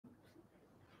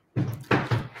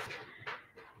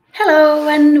Hello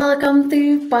and welcome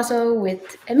to Puzzle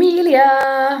with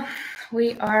Emilia.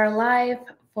 We are live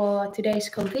for today's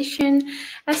competition.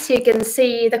 As you can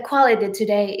see, the quality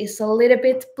today is a little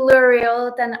bit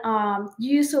blurrier than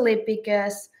usually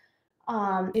because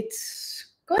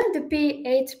it's going to be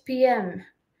 8 p.m.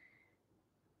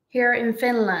 here in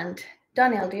Finland.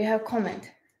 Daniel, do you have a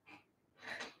comment?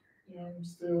 Yeah, I'm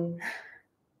still.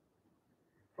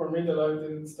 For me, the live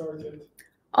didn't start yet.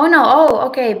 Oh no, oh,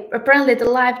 okay. Apparently the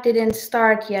live didn't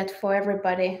start yet for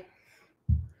everybody.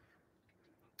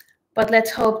 But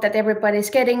let's hope that everybody's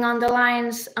getting on the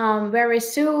lines very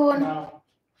soon. Now.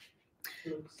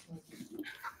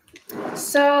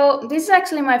 So this is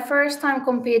actually my first time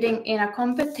competing in a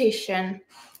competition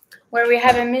where we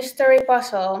have a mystery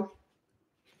puzzle.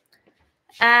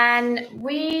 And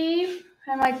me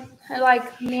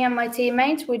and my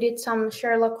teammates, we did some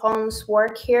Sherlock Holmes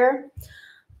work here.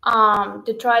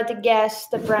 To try to guess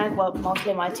the brand, well,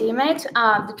 mostly my teammates,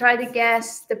 to try to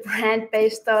guess the brand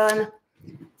based on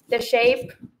the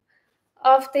shape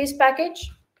of this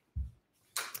package.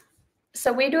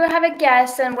 So we do have a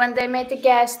guess, and when they made the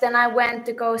guess, then I went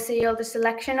to go see all the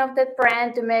selection of that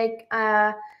brand to make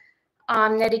a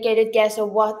dedicated guess of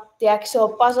what the actual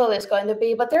puzzle is going to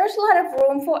be. But there's a lot of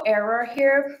room for error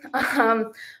here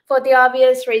for the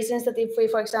obvious reasons that if we,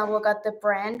 for example, got the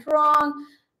brand wrong,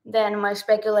 then my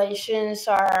speculations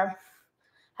have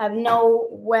no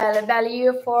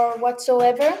value for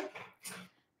whatsoever.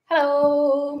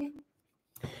 Hello.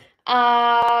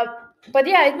 But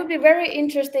yeah, it would be very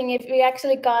interesting if we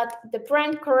actually got the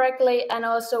brand correctly and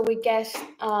also we guessed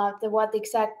what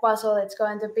exact puzzle it's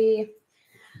going to be.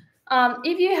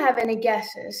 If you have any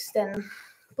guesses, then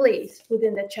please put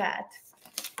in the chat.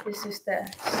 This is the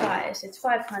size. It's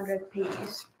 500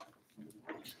 pieces.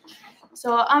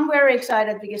 So I'm very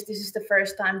excited because this is the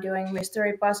first time doing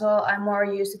mystery puzzle. I'm more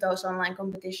used to those online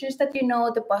competitions that you know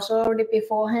the puzzle already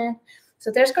beforehand. So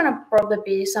there's going to probably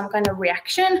be some kind of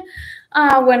reaction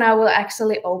when I will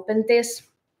actually open this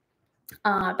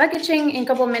packaging. In a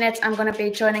couple of minutes, I'm going to be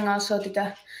joining also to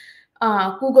the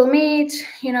Google Meet.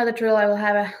 You know the drill, I will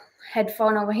have a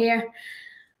headphone over here.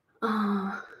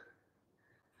 Oh,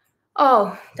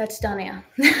 that's Daniel.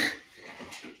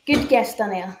 Good guess,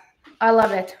 Daniel. I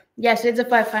love it. Yes, it's a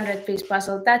 500-piece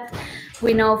puzzle. That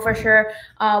we know for sure.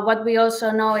 What we also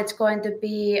know, it's going to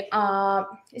be,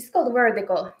 it's called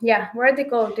vertical. Yeah,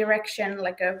 vertical direction,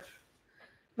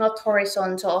 not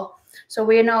horizontal. So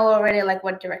we know already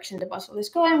what direction the puzzle is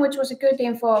going, which was a good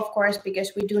info, of course,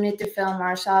 because we do need to film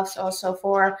ourselves also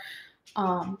for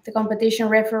the competition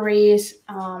referees.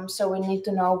 So we need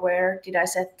to know where did I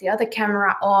set the other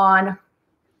camera on.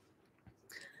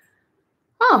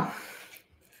 Oh.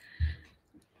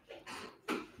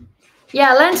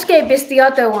 Yeah, landscape is the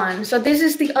other one. So this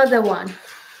is the other one.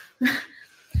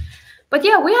 But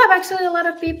yeah, we have actually a lot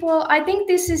of people. I think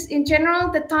this is, in general,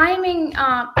 the timing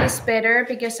is better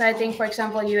because I think, for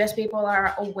example, US people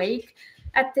are awake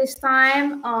at this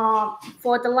time.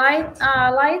 For the light,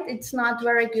 it's not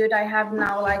very good. I have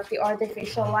now the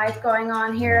artificial light going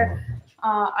on here.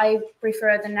 I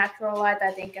prefer the natural light,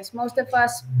 I think, as most of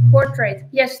us. Portrait.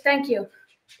 Yes, thank you.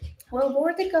 Well,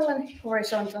 vertical and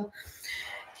horizontal.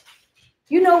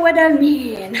 You know what I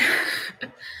mean.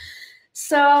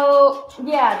 So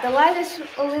yeah, the light is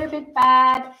a little bit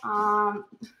bad,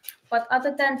 but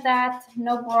other than that,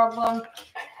 no problem.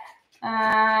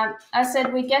 I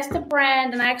said we guessed the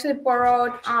brand, and I actually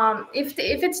borrowed. If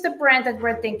it's the brand that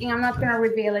we're thinking, I'm not gonna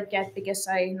reveal it yet because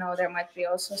I know there might be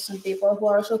also some people who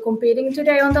are also competing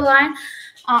today on the line.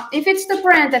 If it's the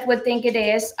brand that we think it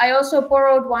is, I also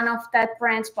borrowed one of that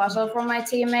brand's puzzle from my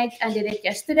teammate and did it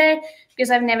yesterday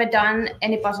because I've never done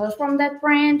any puzzles from that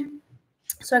brand.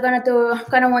 So I'm gonna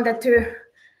kind of wanted to,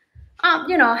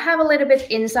 have a little bit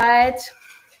insight.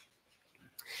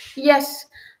 Yes.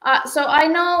 So I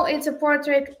know it's a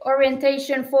portrait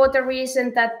orientation for the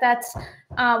reason that that's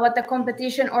what the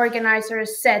competition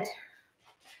organizers said.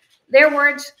 Their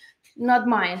words, not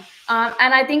mine.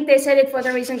 And I think they said it for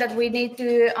the reason that we need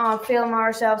to film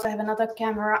ourselves. I have another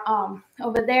camera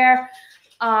over there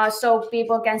so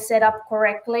people can set up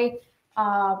correctly,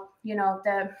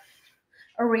 the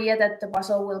area that the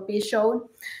puzzle will be shown,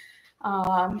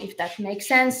 if that makes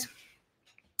sense.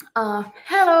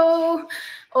 Hello,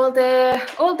 all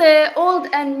the old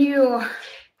and new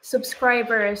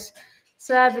subscribers.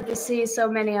 So happy to see so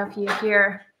many of you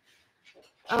here.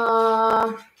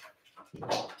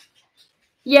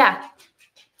 Yeah.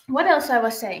 What else I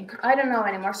was saying? I don't know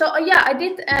anymore. So yeah, I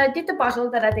did the puzzle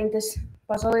that I think this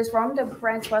puzzle is from, the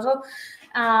French puzzle.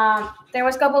 There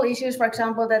was a couple issues, for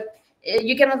example, that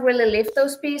you cannot really lift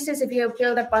those pieces. If you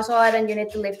build a puzzle and you need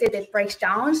to lift it, it breaks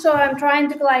down. So I'm trying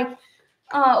to like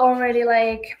already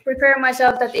like prepare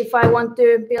myself that if I want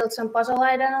to build some puzzle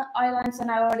islands and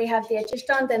I already have the edges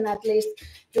done, then at least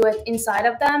do it inside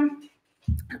of them.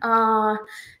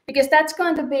 Because that's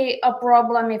going to be a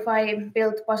problem if I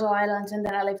build puzzle islands and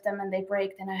then I lift them and they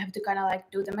break, then I have to kind of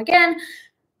like do them again.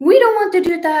 We don't want to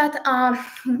do that.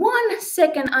 1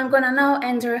 second, I'm gonna now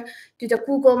enter to the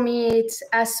Google Meet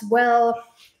as well.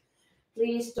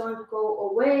 Please don't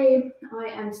go away. I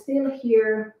am still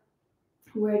here.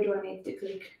 Where do I need to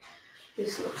click?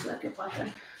 This looks like a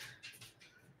button.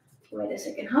 Wait a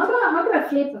second. How do I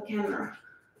flip a camera?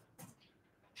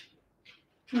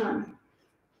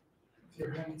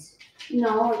 Your hands.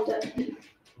 No,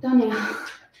 Daniel.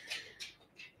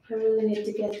 I really need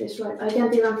to get this right. I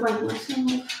can't even find myself.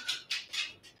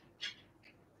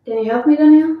 Can you help me,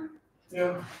 Daniel?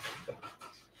 Yeah.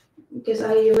 Because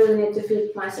I really need to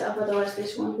flip myself, otherwise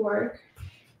this won't work.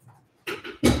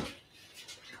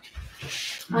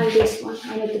 And this one,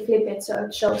 I need to flip it so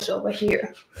it shows over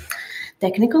here.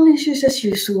 Technical issues as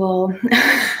usual.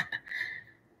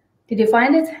 Did you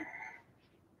find it?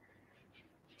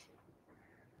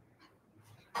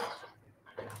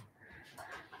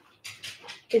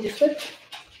 Did you flip?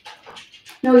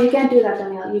 No, you can't do that,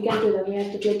 Daniel. You can't do that. We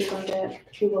have to flip it on the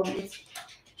Google Meet.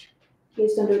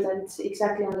 Please don't do that. It's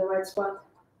exactly on the right spot.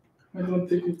 I don't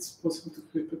think it's possible to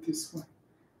flip it this way.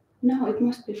 No, it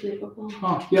must be flippable.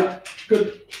 Oh, yeah,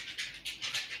 good.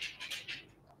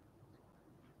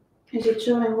 Is it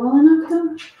showing well enough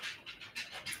though?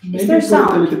 Maybe Is there put it a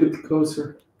sound? little bit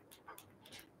closer.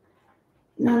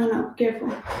 No,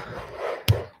 careful.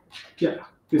 Yeah.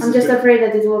 I'm just afraid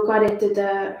that it will cut it to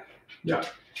the... Yeah.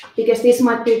 Because this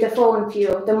might be the phone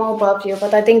view, the mobile view,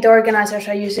 but I think the organizers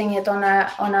are using it on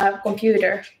a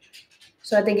computer.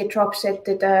 So I think it drops it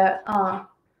to the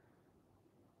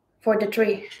for the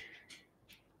tree.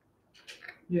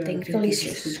 Yeah, Technical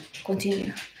issues.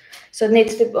 Continue. So it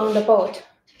needs to be on the boat.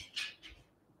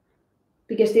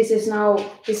 Because this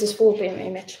is full beam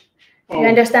image. You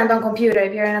understand on computer,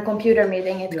 if you're in a computer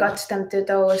meeting, it cuts them to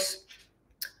those.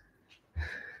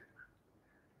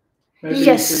 Maybe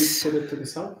yes. you put it to the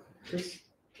side, please?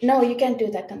 No, you can't do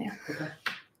that, Daniel. Okay.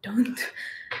 Don't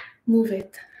move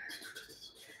it.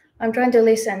 I'm trying to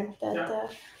listen.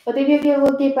 But if you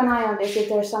will keep an eye on this, if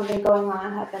there's something going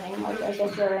on happening, like I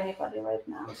guess there anybody right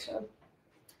now, so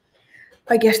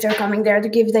I guess they're coming there to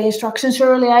give the instructions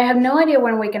early. I have no idea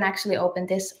when we can actually open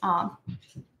this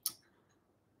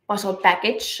puzzle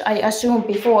package. I assume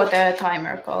before the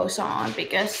timer goes on,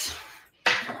 because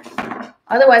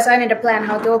otherwise I need a plan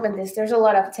how to open this. There's a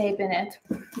lot of tape in it.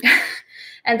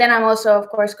 And then I'm also, of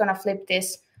course, gonna flip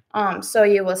this so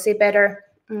you will see better.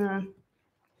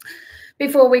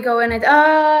 Before we go in it,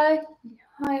 I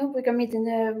hope we can meet in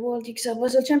the World Jigsaw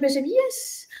Puzzle Championship.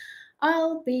 Yes,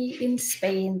 I'll be in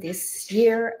Spain this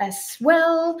year as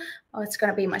well. Oh, it's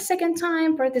gonna be my second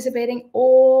time participating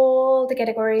all the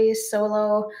categories,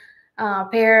 solo,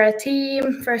 pair,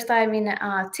 team, first time in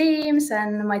teams,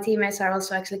 and my teammates are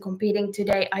also actually competing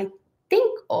today. I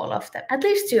think all of them, at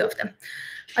least 2 of them.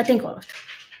 I think all of them,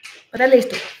 but at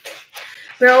least 2.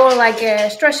 We're all like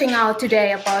stressing out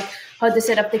today about how to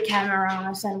set up the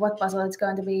cameras and what puzzle it's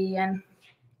going to be, and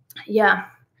yeah.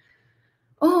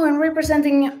 Oh, I'm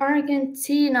representing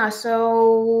Argentina,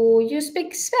 so you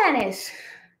speak Spanish.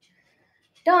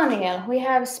 Daniel, we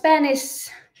have Spanish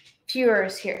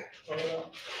viewers here.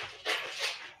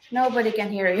 Nobody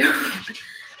can hear you.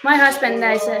 My husband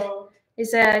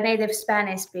is a native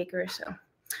Spanish speaker, so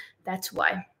that's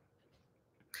why.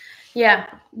 Yeah.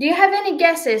 Do you have any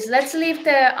guesses? Let's leave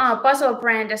the puzzle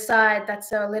brand aside.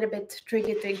 That's a little bit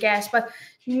tricky to guess. But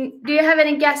do you have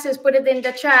any guesses? Put it in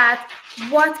the chat.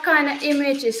 What kind of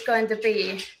image is going to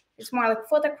be? It's more like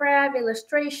photograph,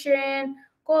 illustration,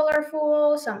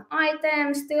 colorful, some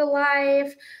items, still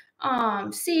life,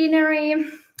 scenery.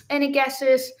 Any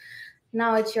guesses?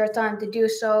 Now it's your time to do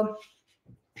so.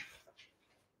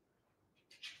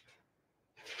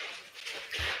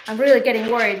 I'm really getting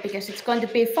worried because it's going to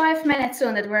be 5 minutes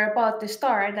soon that we're about to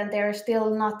start and there's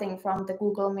still nothing from the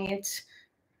Google Meets.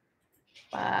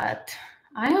 But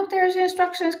I hope there's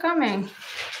instructions coming.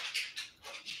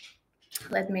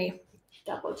 Let me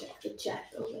double check the chat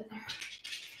over there.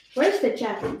 Where's the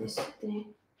chat in this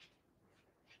thing?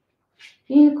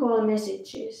 In call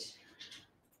messages.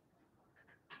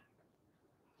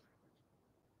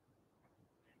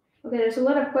 Okay, there's a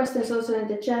lot of questions also in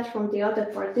the chat from the other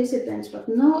participants, but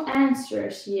no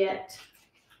answers yet.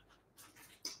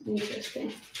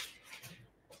 Interesting.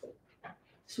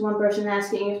 There's one person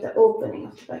asking if the opening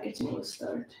of the packaging will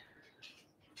start.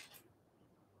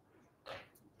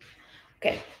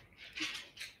 Okay.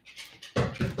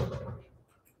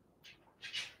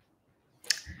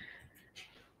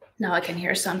 Now I can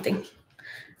hear something.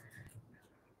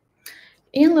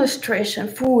 Illustration,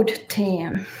 food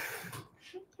theme.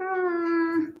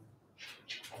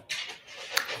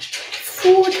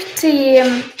 Food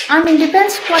theme. I mean,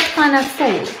 depends what kind of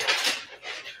food.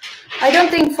 I don't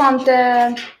think from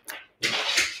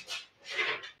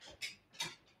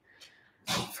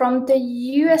the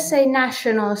USA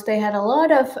Nationals they had a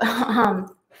lot of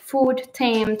food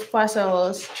themed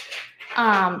puzzles.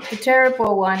 The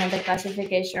terrible one in the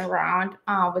classification round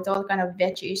with all kind of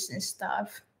veggies and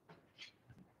stuff.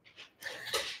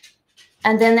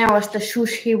 And then there was the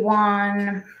sushi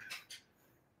one.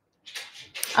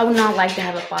 I would not like to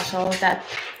have a puzzle that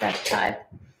type.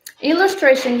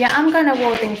 Illustration, yeah, I'm kind of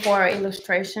voting for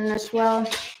illustration as well.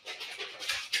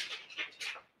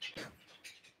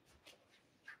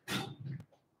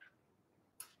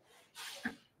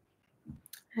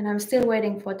 And I'm still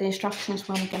waiting for the instructions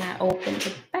when can I open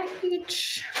the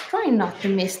package. Trying not to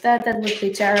miss that. That would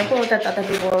be terrible that other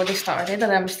people already started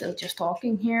and I'm still just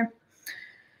talking here.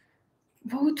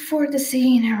 Vote for the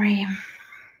scenery.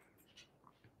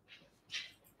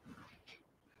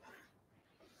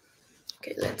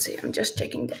 Okay, let's see. I'm just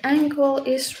checking the angle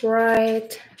is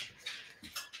right.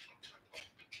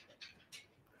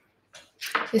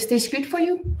 Is this good for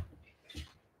you?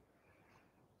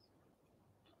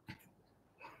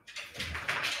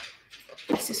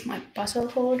 This is my puzzle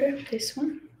holder, this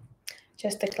one.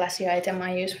 Just a classy item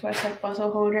I use for a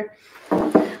puzzle holder.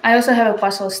 I also have a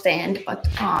puzzle stand, but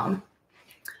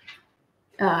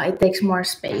it takes more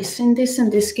space in this,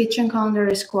 and this kitchen counter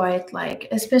is quite like,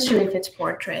 especially if it's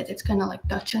portrait, it's kind of like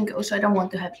touch and go, so I don't want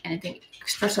to have anything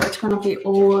extra, so it's going to be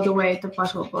all the way the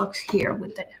puzzle box here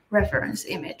with the reference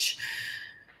image.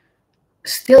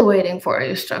 Still waiting for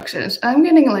instructions. I'm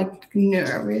getting like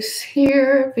nervous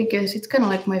here because it's kind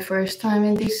of like my first time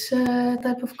in this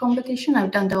type of competition. I've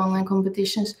done the online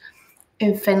competitions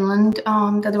in Finland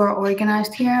that were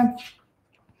organized here.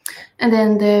 And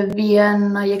then the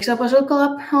Vienna Jigsaw Puzzle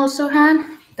Club also had.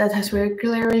 That has very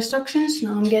clear instructions.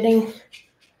 Now I'm getting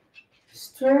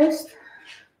stressed.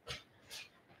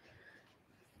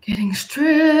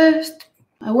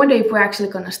 I wonder if we're actually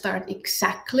going to start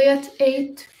exactly at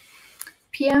 8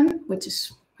 p.m., which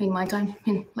is in my time,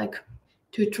 in like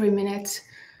 2-3 minutes.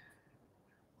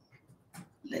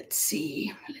 Let's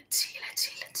see.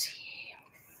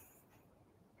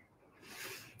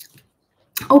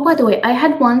 Oh, by the way, I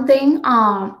had one thing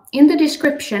in the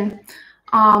description.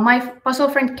 My puzzle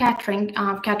friend Catherine,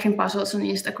 Catherine Puzzles on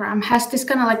Instagram, has this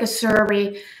kind of like a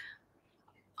survey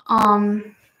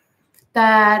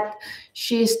that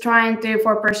she's trying to,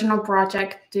 for a personal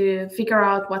project, to figure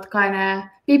out what kind of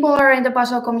people are in the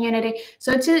puzzle community.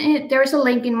 So there's a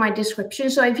link in my description.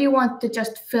 So if you want to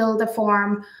just fill the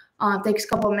form, takes a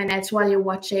couple minutes while you're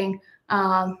watching,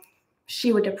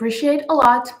 she would appreciate a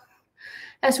lot,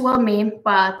 as well me,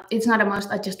 but it's not a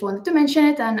must. I just wanted to mention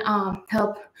it and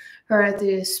help her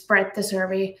to spread the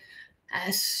survey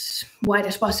as wide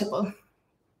as possible.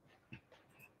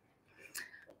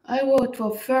 I vote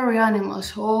for furry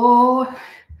animals. Oh,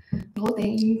 no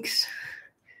thanks.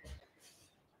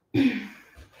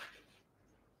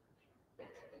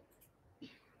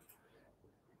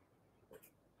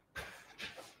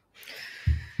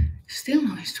 Still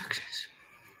no instructions.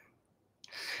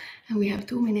 And we have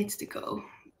 2 minutes to go.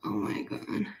 Oh my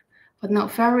god. But no,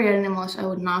 furry animals I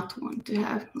would not want to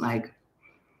have. Like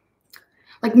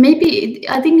maybe,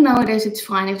 I think nowadays it's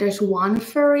fine if there's one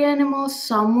furry animal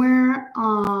somewhere,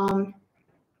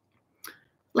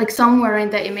 like somewhere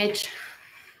in the image,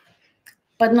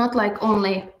 but not like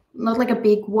a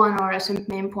big one or as a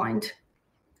main point.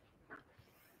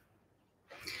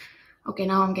 Okay,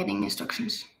 now I'm getting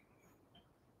instructions.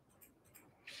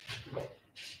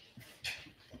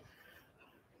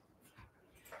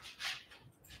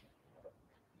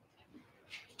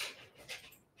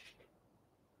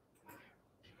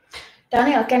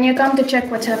 Daniel, can you come to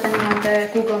check what's happening on the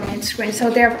Google Meet screen? So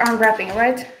they're unwrapping,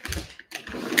 right?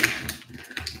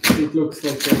 It looks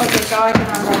like that. Okay, so I can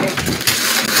unwrap it.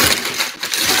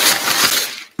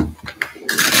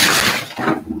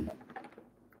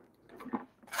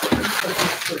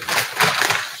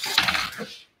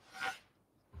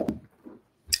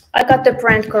 I got the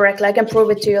brand correctly. I can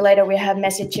prove it to you later. We have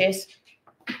messages.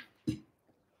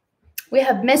 We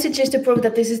have messages to prove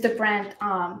that this is the brand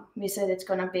we said it's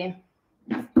gonna be.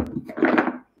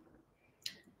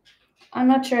 I'm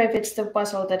not sure if it's the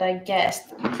puzzle that I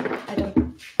guessed. I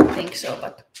don't think so,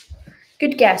 but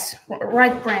good guess.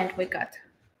 Right brand we got.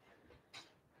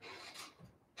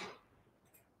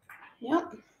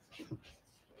 Yep.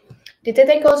 Did they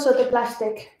take also the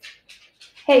plastic?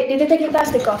 Hey, did they take the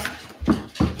plastic off?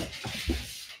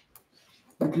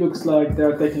 It looks like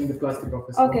they're taking the plastic off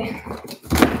as well. Okay.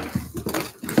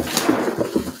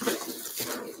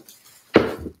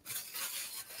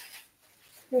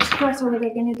 There's trash over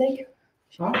there, can you take?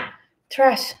 Huh?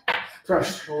 Trash.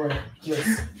 Trash, alright,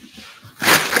 yes.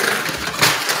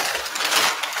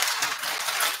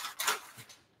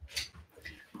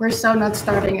 We're so not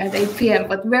starting at 8 p.m.,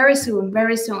 but very soon,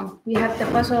 very soon. We have the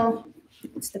puzzle.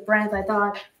 It's the brand I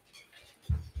thought.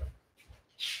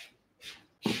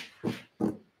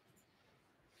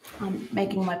 I'm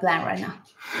making my plan right now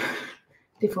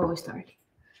before we start.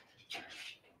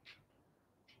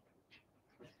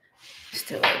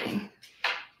 Still waiting.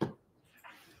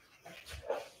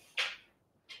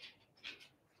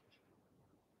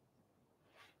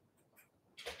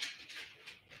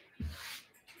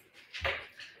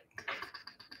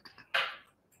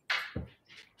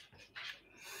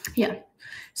 Yeah,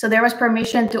 so there was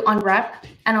permission to unwrap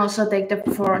and also take the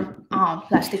foreign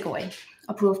plastic away,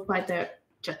 approved by the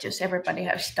judges. Everybody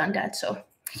has done that, so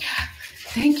yeah.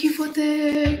 Thank you for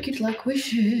the good luck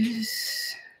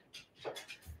wishes.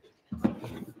 I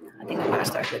think I'm gonna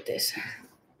start with this.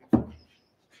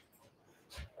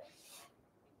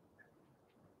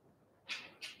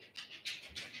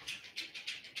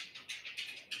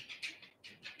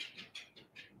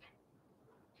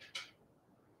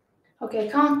 Okay,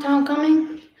 countdown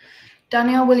coming.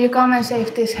 Daniel, will you come and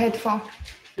save this headphone?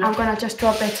 Yeah. I'm gonna just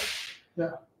drop it.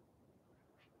 Yeah.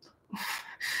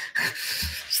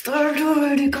 Start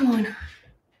already, come on.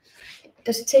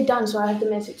 Does it say done so I have the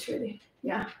message ready?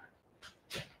 Yeah.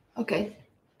 Okay.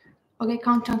 Okay,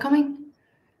 countdown coming.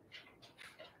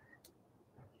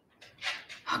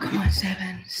 Oh, come on,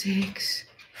 7, 6,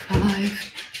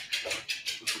 5.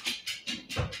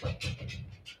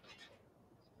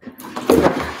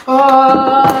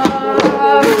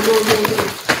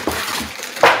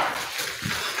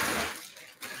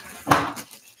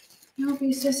 No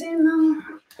pieces in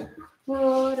them.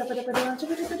 Oh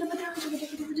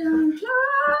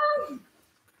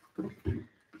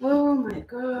my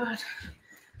god.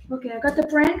 Okay, I got the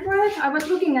brand right. I was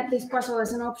looking at this puzzle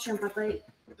as an option, but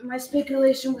my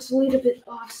speculation was a little bit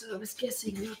off, so I was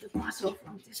guessing not the puzzle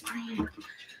from this screen.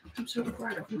 I'm so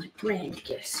proud of my brand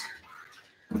guess.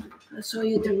 I'll show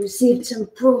you the receipts and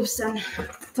proofs and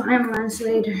timelines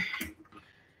later.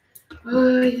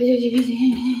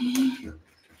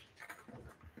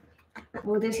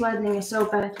 Oh, this lighting is so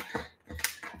bad. I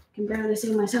can barely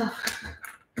see myself.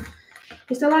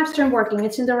 Is the live stream working?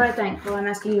 It's in the right angle. I'm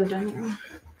asking you, Daniel.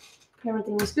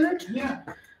 Everything is good? Yeah.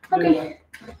 Okay.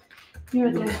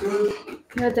 You're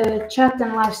the chat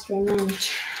and live stream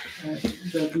manager.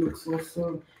 That looks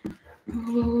also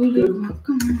good.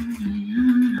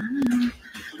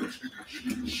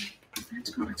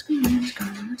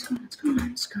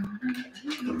 Let's go.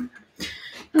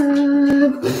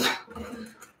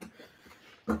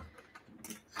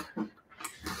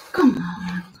 Come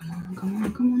on.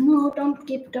 No, don't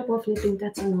keep double flipping.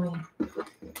 That's annoying.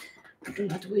 I do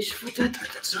not wish for that.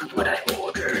 That's not what I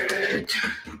ordered.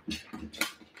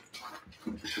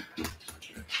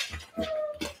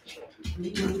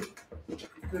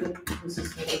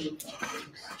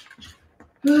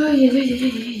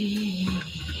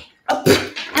 Oh,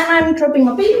 and I'm dropping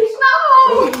my babies.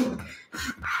 No!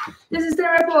 This is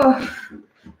terrible.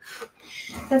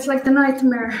 That's like the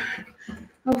nightmare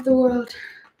of the world.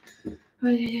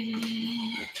 Okay,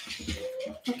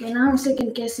 now I'm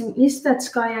second guessing. Is that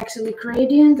sky actually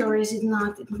gradient or is it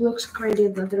not? It looks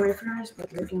gradient on the reference,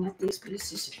 but looking at these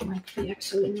pieces, it might be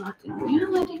actually not in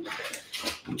reality.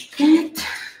 That,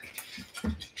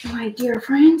 my dear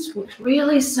friends, would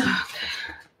really suck.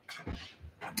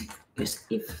 Because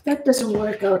if that doesn't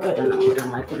work out, I don't know what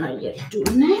am I gonna yet do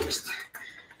next.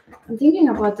 I'm thinking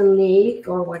about the lake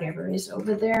or whatever is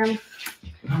over there. Like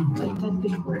that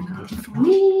could work out for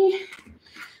me.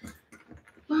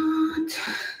 But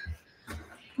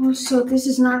also, this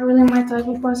is not really my type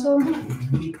of puzzle.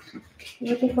 The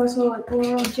puzzle I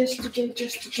borrowed just to give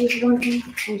one on the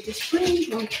screen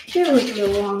went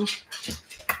terribly wrong.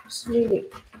 It's really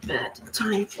bad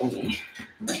time for me.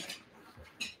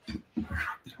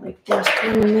 Like just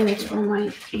 20 minutes from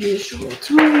my usual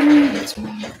time. Let's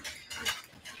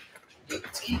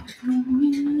keep it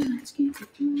moving.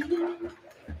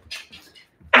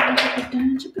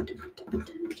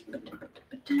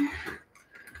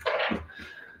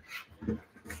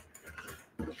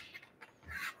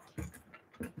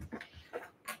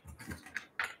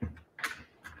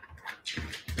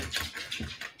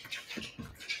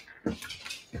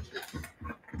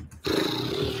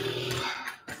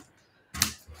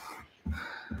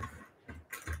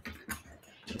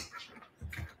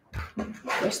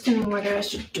 questioning whether I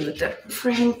should do the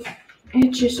frame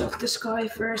edges of the sky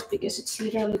first because it's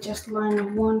literally just line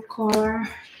of one color.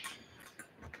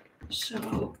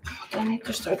 So I need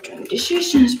to start doing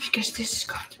decisions because this is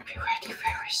going to be ready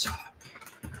very soon.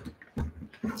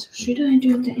 So should I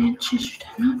do the edges? Should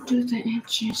I not do the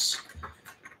edges?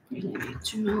 Really need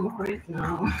to know right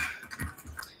now.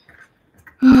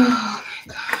 Oh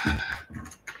my god.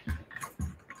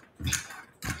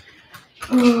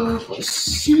 Oh,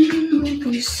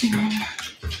 poison.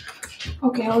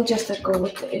 Okay, I'll just go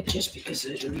with the edges because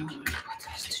I don't know what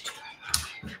else to do.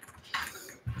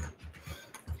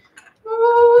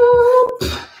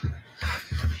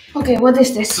 Okay, what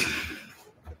is this?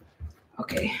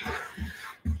 Okay.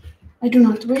 I do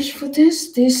not wish for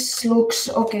this. This looks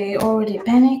okay, already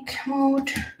panic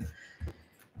mode.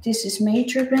 This is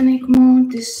major panic mode.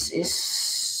 This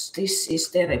is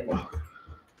terrible.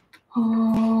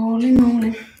 Holy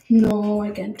moly. No,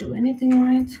 I can't do anything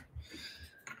right.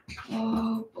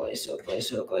 Oh boys, oh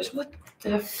boys, oh boys. What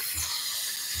the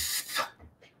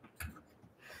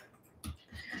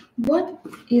What?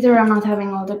 Either I'm not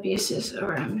having all the pieces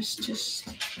or I'm just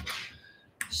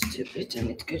stupid, and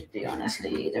it could be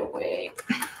honestly either way.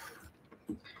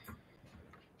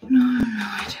 No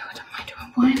idea what am I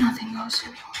doing. Why nothing goes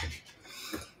anywhere?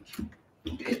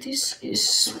 Okay, this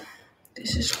is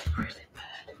pretty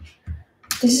bad.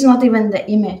 This is not even the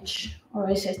image, or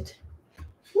is it?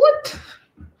 What?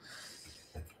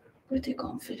 Pretty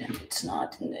confident it's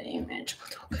not in the image,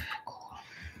 but okay, cool.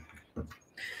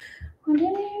 What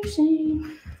did you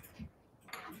see?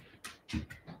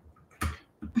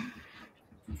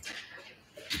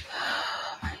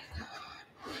 Oh my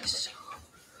god. So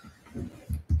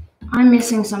I'm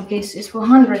missing some pieces for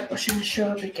 100%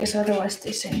 sure because otherwise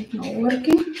this ain't no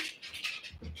working.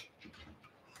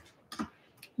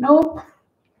 Nope.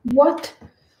 What?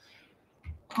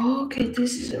 Okay,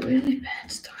 this is a really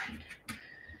bad start.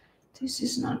 This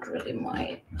is not really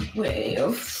my way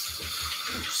of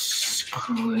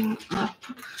screwing up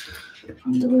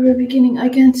from the very beginning. I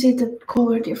can't see the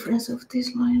color difference of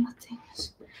these line of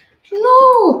things.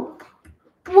 No!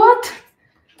 What?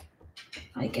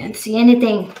 I can't see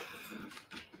anything.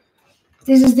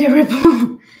 This is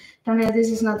terrible. Tanya, this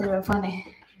is not even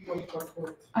funny.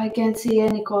 I can't see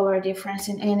any color difference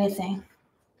in anything.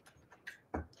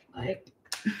 Like,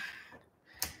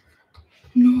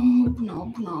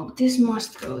 no. This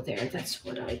must go there. That's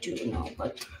what I do know,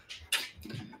 but...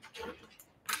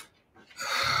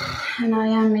 And I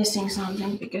am missing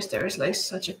something because there is like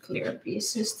such a clear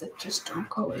pieces that just don't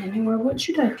go anywhere. What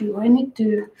should I do? I need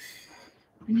to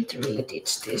really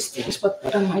ditch these things, but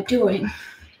what am I doing?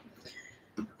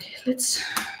 Okay, let's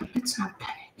not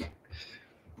panic.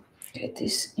 Okay,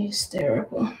 this is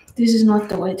terrible. This is not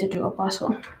the way to do a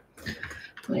puzzle,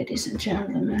 ladies and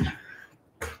gentlemen.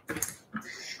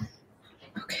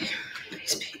 Okay,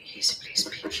 please be easy, please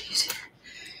be easy.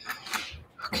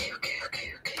 Okay.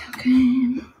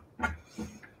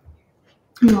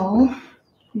 No,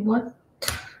 what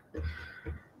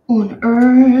on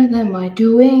earth am I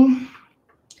doing?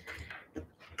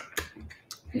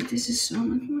 Okay, this is so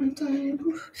not my type.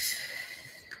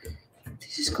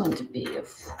 This is going to be a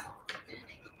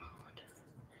panic mode.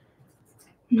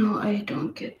 No, I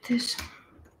don't get this.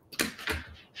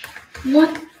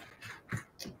 What?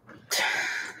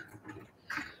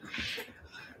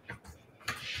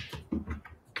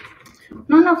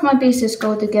 None of my pieces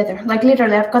go together. Like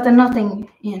literally, I've gotten nothing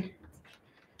in.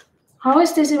 How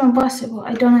is this even possible?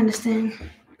 I don't understand.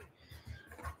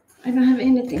 I don't have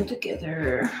anything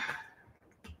together.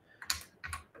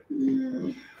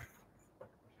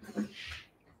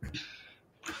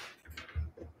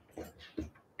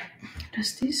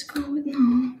 Does this go with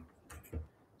no?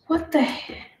 What the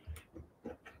heck?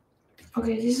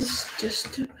 Okay, this is just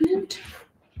stupid.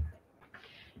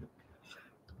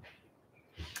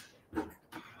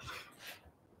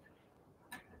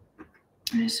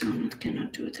 I assume it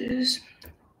cannot do this.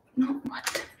 No,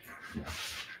 what?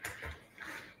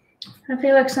 I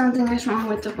feel like something is wrong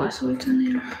with the puzzle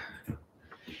here.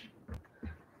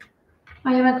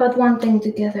 I haven't got one thing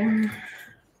together.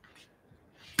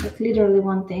 Like literally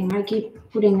one thing. I keep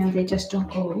putting them, they just don't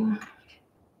go.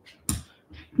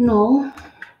 No.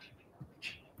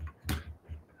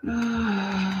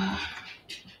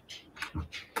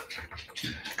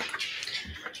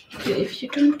 Okay, if you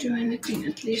don't do anything,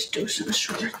 at least do some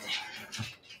short thing.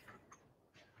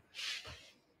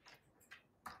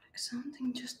 Like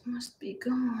something just must be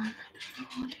gone. I don't know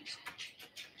what is it.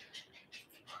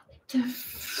 What the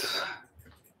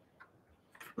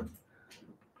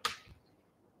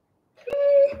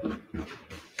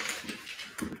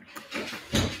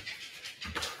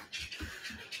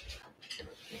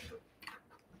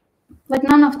Like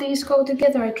none of these go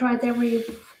together. I tried every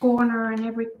corner and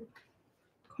every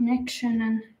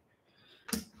connection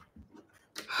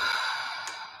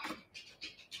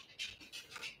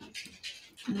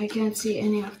and I can't see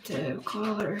any of the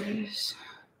colors.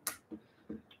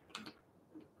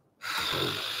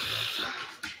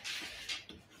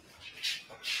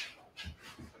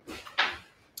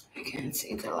 I can't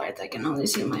see the light. I can only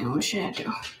see my own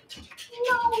shadow.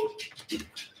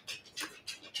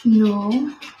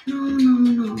 No.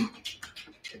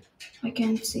 I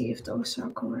can't see if those are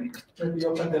correct. Maybe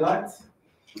open the lights.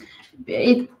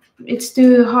 It's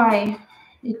too high.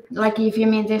 Like if you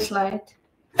mean this light.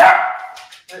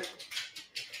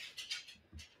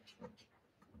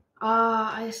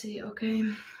 Ah, I see. Okay.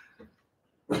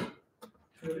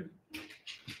 Really?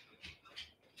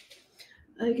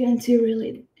 I can't see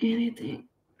really anything.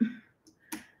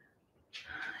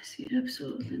 I see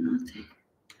absolutely nothing.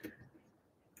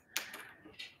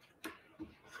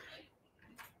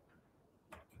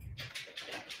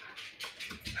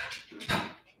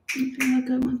 I feel like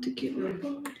I want to give up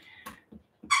already.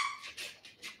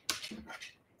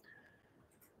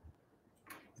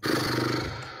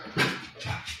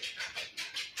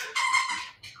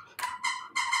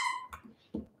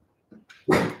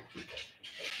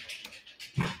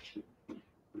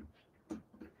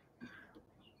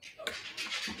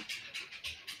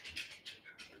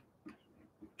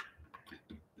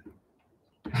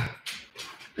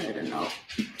 I don't know.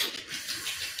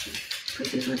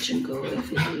 Pretty touch and go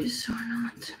if it is or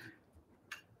not.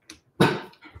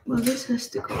 Well, this has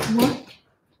to go. What?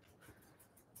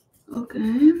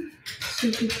 Okay.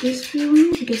 So get this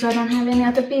feeling because I don't have any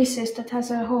other pieces that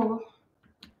has a hole.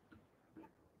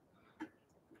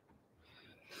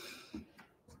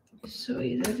 So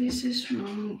either this is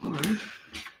wrong or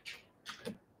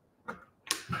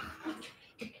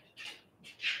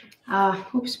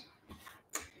oops.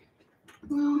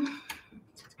 Well,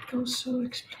 it also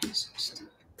explains some stuff.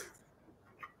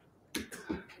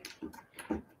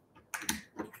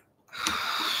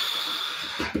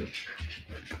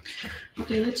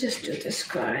 Okay, let's just do this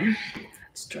guy.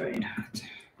 Let's try it out.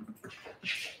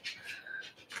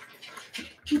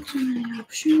 Not too many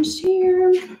options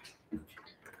here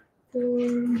for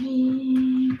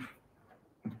me.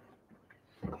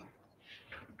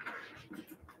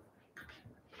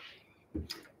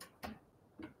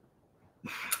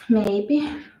 Maybe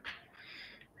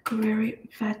like a very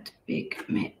fat big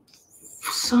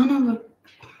son of a.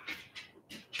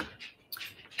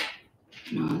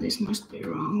 No, this must be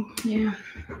wrong. Yeah.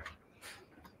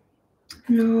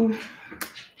 No.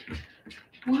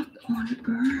 What on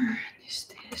earth is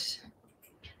this?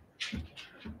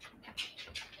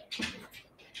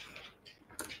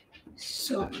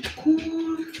 So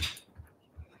cool.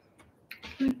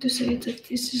 I'd like to say that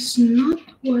this is not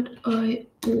what I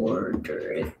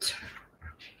ordered.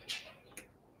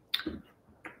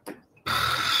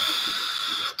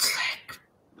 It's like,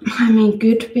 I mean,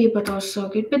 could be, but also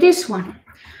could be this one.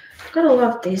 Gotta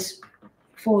love these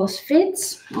false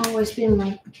fits. Always been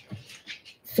my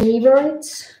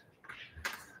favorites.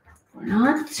 Or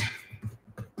not.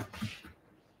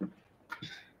 Oh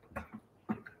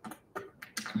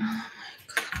my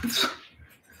god.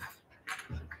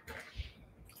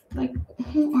 Like,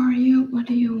 who are you? What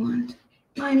do you want?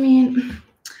 I mean,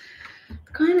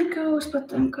 kind of goes,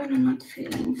 but I'm kind of not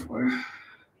feeling for.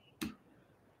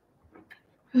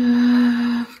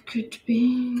 Could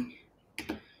be.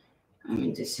 I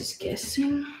mean, this is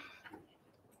guessing.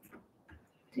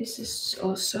 This is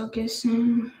also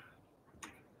guessing.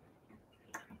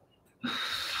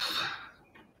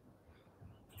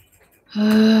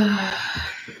 I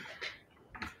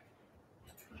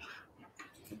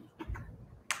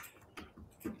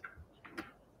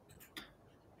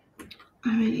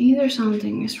mean, either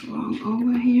something is wrong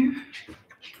over here,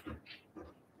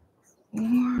 or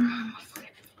I'm a flip.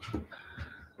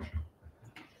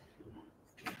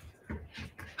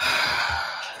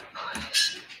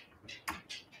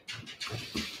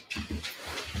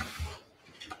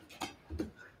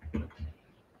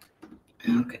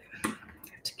 Okay,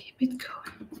 let's keep it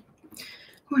going.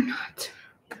 Or not.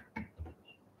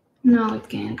 No, it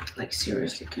can't. Like,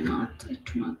 seriously, cannot. It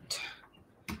cannot.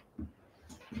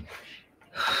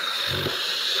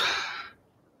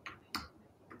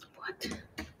 What?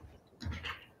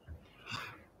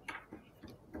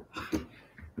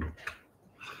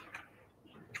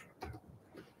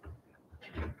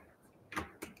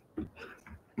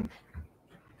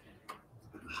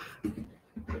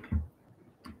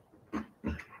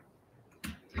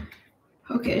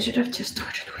 Okay, I should have just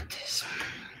started with this.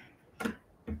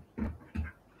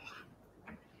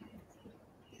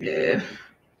 Yeah.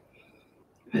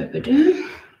 Ba-da-ba-da.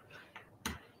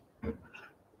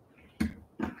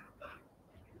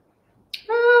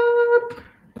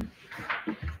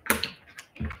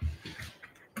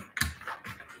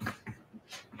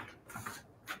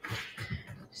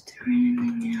 Is there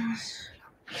anything else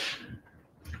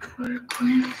to work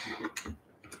with?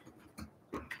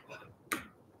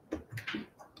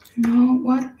 No,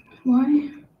 what?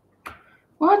 Why?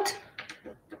 What?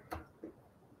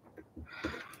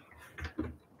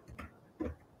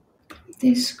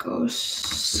 This goes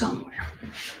somewhere.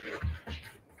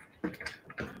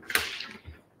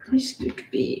 This could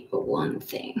be one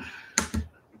thing.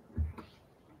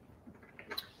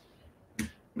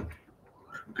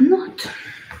 Not.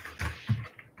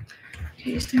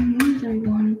 Okay, is there more than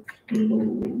one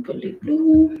blue?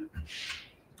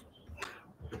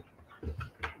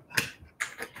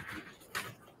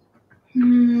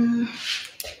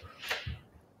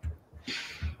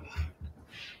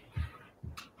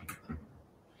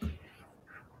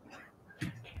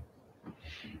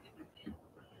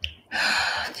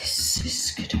 This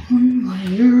is getting on my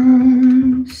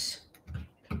nerves.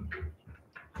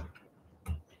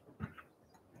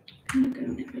 I'm gonna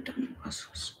never done was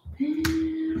so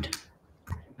bad.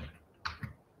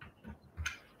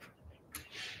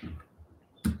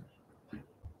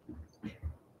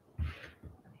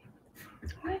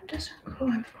 Why it doesn't go?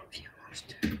 I'm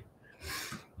confused.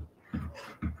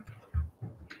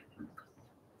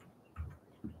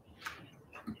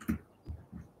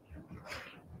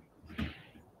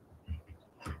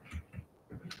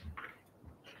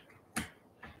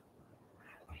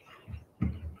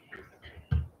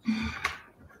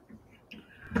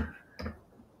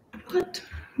 What?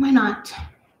 Why not?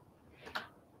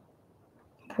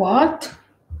 What?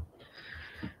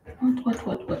 What?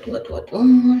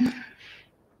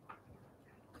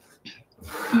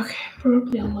 Okay,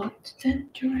 probably a lot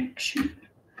that direction.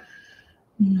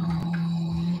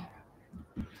 No.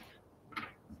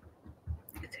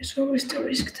 There's always the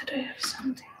risk that I have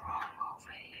something wrong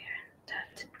over here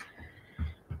that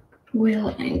will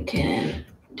and can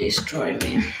destroy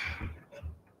me.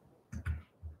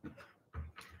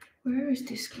 Where is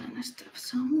this kind of stuff?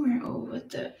 Somewhere over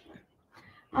there.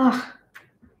 Ah,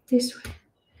 this way.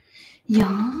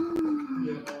 Yeah.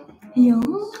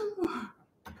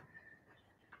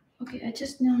 Okay, I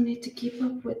just now need to keep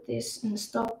up with this and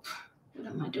stop. What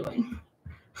am I doing?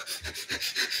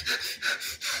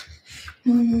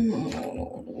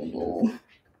 No.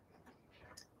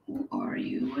 Who are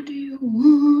you? What do you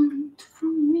want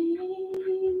from me?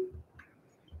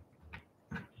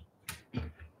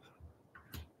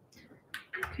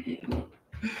 Okay.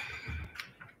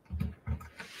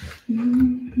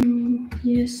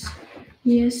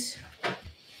 Yes.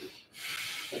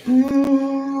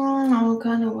 I'm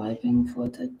kind of wiping for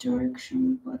that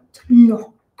direction, but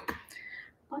no.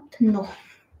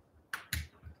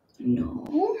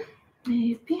 No,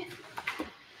 maybe.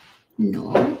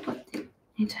 No, but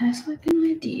it has like an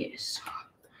idea, so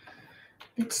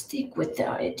let's stick with the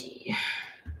idea.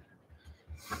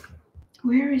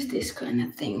 Where is this kind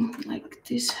of thing? Like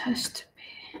this has to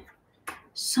be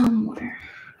somewhere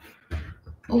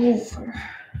over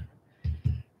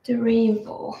the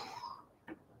rainbow.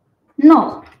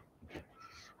 No.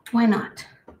 Why not?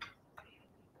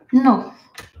 No.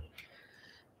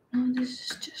 No, this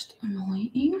is just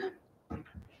annoying.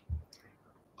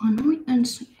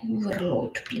 Annoyance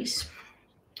overload, please.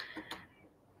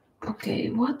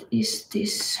 Okay, what is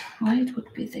this? Why it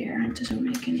would be there? It doesn't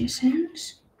make any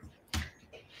sense.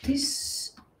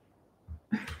 This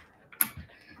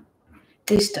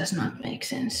does not make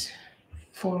sense.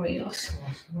 For reals.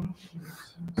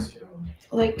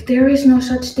 Like there is no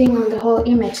such thing on the whole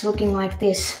image looking like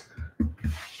this.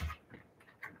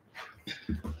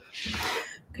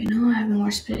 Okay, now I have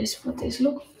more space for this.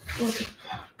 Look for the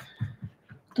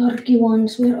turkey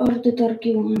ones. Where are the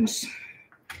turkey ones?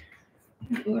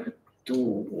 There are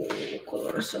two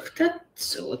colors of that,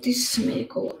 so this may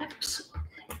go absolutely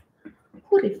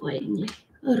horrifyingly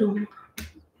wrong.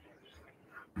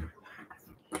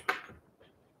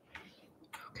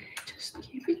 Okay, just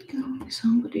keep it going.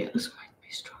 Somebody else might be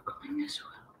struggling as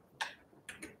well.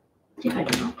 Yeah, I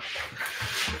don't know.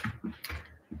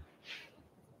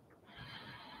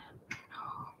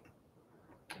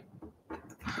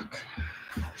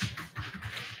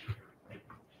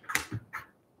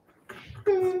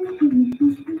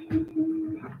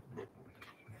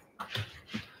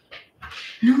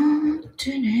 Not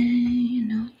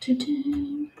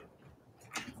today.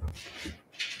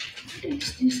 What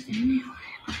is this anyway?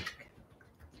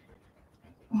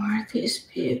 Who are these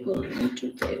people? What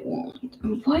do they want?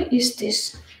 And why is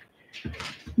this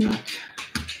not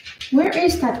Where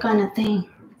is that kind of thing?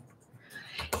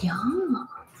 Yeah.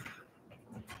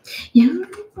 Yeah.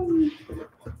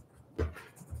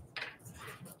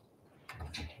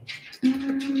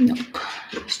 Nope.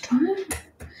 Let's try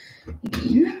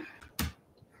again.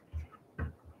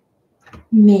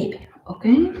 Maybe.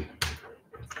 Okay.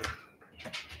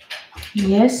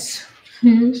 Yes.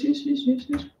 Yes.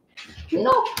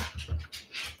 No.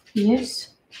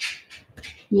 Yes.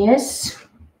 Yes.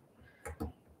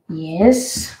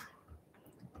 Yes.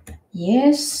 Yes.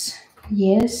 Yes.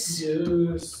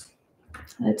 Yes.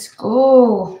 Let's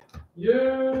go.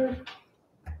 Yeah.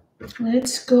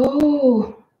 Let's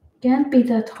go. Can't be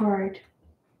that hard.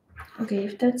 Okay,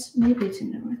 if that's maybe it's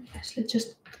in the right place. Let's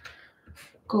just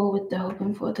go with the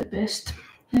hoping for the best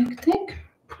tactic.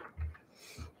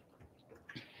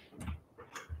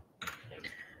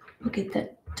 Okay,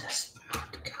 that does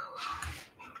not go.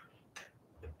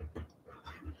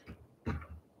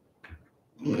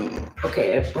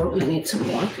 Okay, I probably need some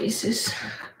more pieces.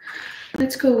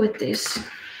 Let's go with this.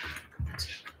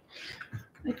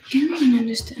 I can't even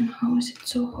understand how is it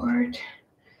so hard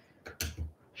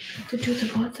to do the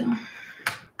bottom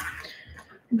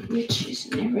and witches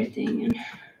and everything and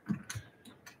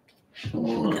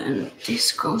all, and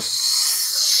this goes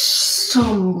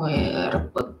somewhere,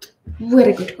 but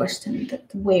very good question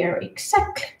that where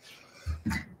exactly.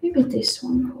 Maybe this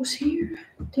one goes here,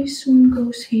 this one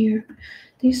goes here,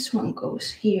 this one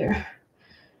goes here,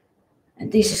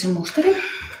 and this is a mustard.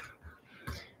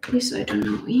 This I don't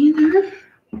know either.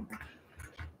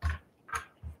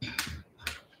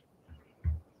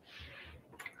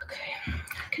 Okay,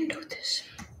 I can do this.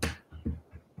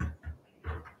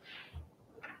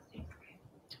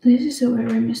 This is a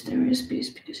very mysterious piece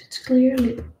because it's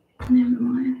clearly, never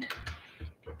mind.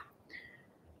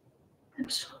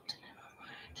 Absolutely never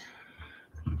mind.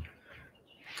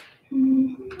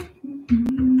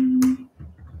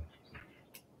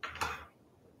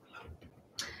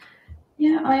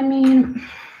 Yeah, I mean,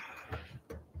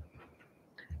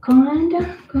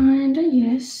 kinda,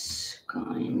 yes,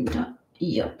 kinda,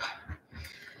 yup.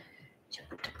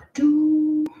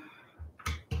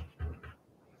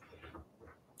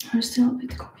 I'm still a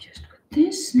bit confused with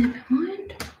this, never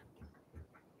mind.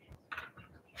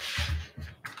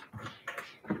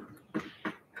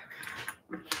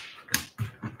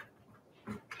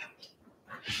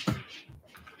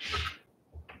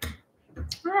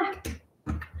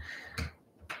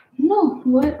 No,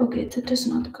 what? Okay, that does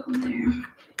not go there.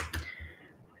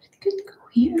 It could go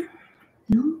here.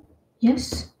 No?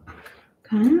 Yes?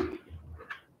 Kinda.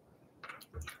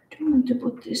 I don't want to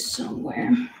put this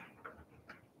somewhere.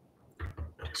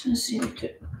 Doesn't seem to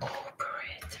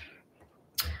cooperate.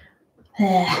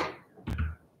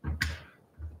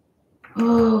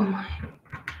 Oh my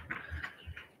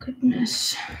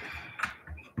goodness.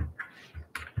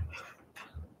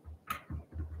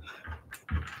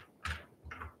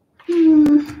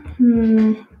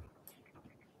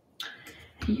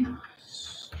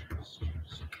 Yes.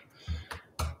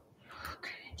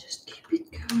 Okay, just keep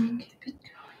it going, keep it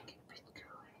going, keep it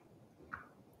going.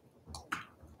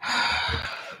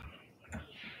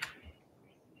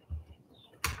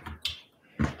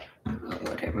 Oh,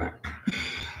 whatever.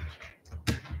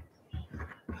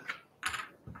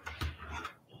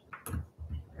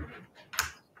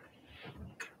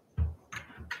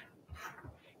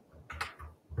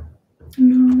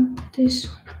 No, this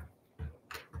one.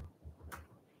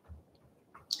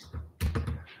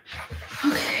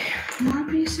 Okay, more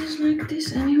pieces like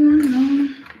this, anyone? No?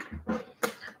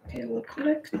 Okay, we'll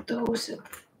collect those at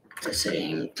the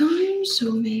same time,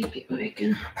 so maybe I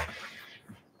can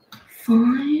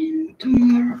find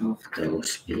more of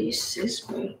those pieces,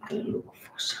 but I'll look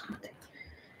for something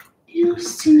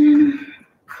else in them.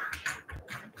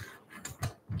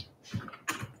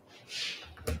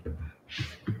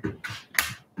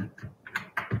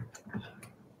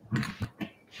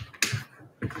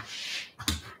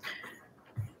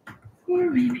 Or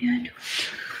maybe I do.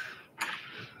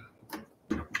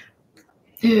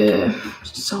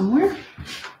 Somewhere.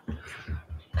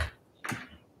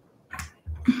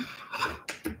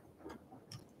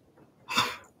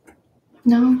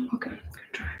 No? Okay,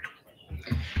 good try.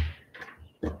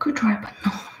 Good try, but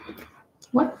no.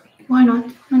 What? Why not?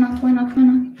 Why not? Why not? Why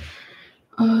not?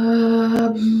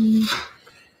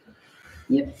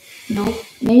 Yep. No.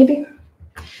 Maybe.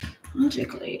 I'll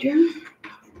check later.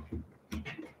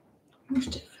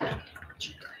 Most definitely. I'll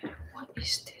check later. What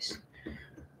is this?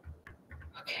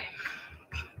 Okay.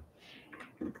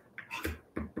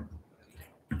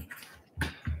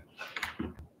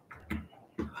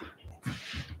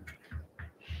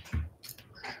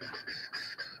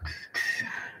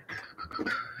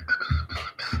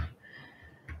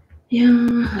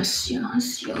 Yes.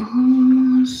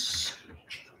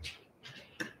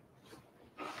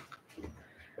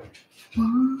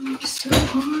 Why so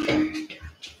hard?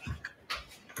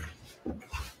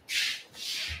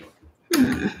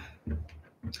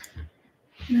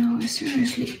 No, I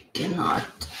seriously cannot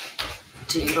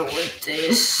deal with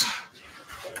this.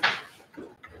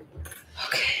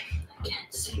 Okay, I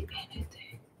can't see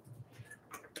anything.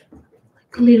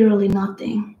 Like literally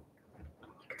nothing.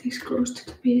 Like this close to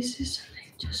the pieces, and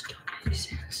they just don't make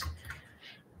sense.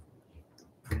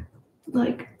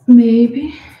 Like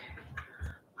maybe,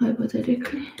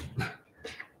 hypothetically.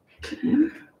 Okay.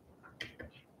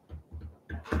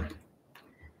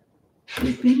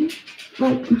 Maybe,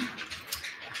 like,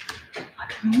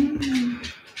 I don't know.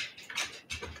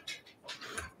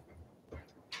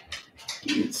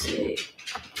 Can't say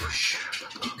for sure,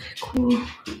 but okay, cool.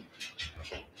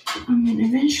 I mean,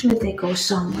 eventually they go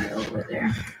somewhere over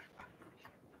there.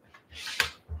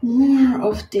 More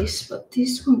of this, but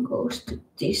this one goes to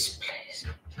this place.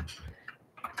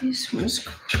 This one's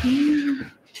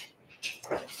clear.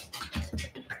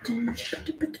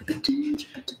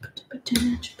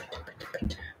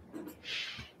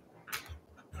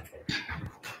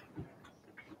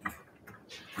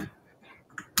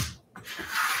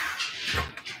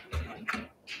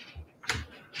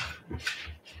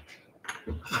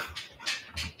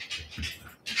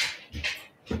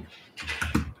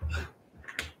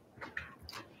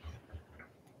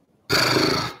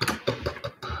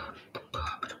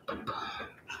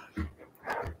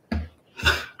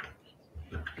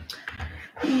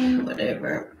 Yeah,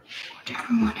 whatever.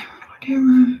 Come on.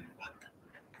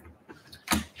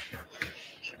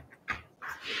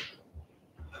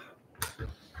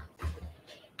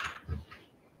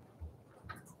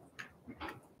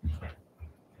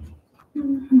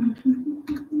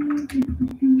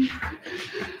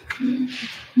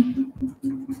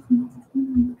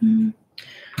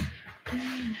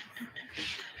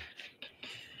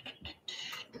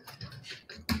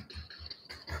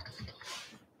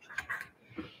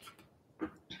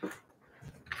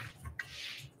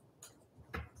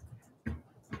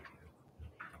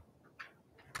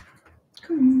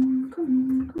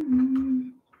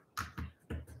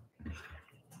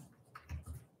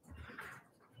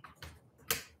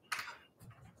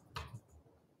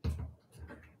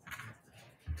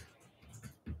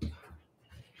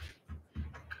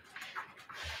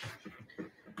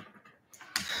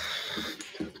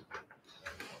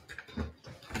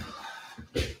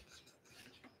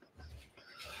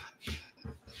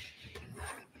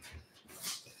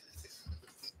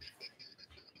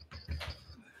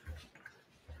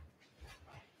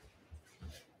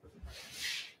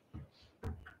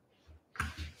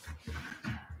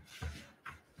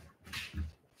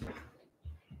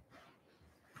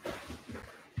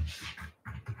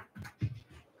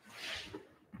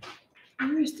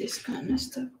 Where is this kind of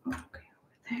stuff? Okay,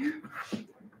 over there.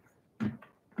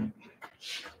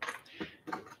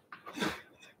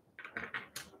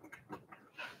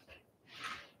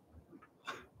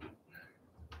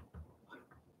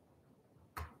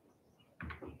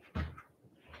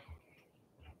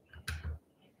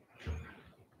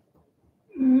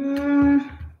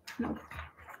 No.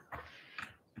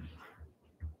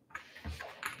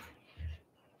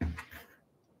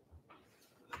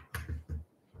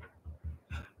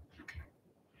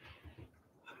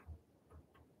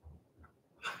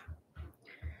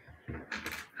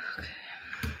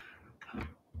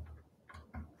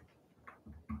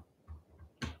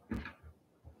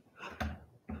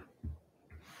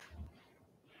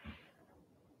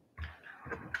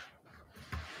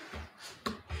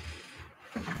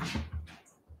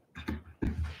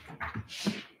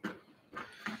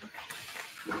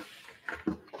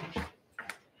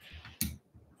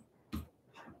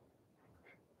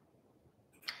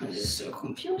 This is so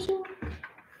confusing.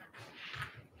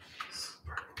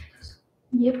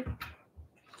 Yep.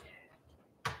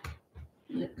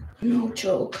 Like, no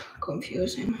joke,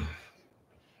 confusing.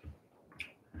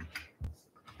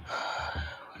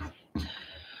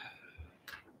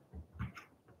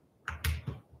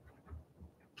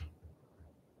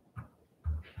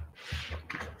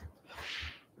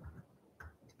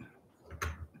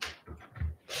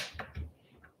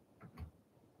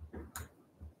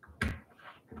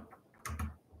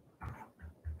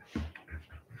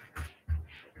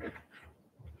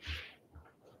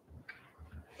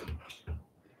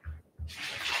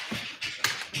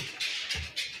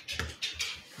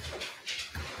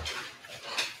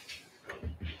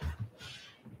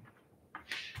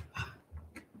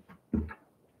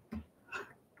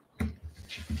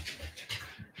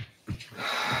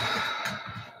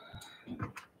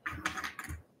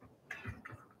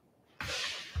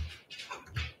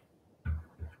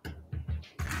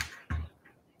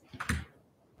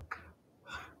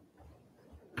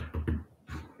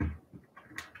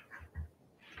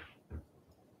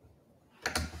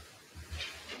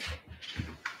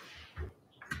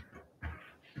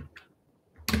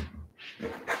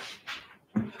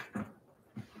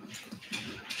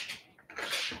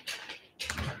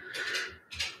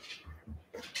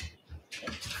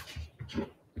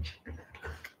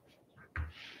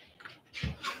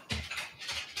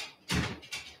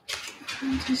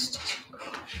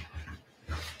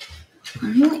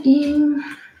 Annoying.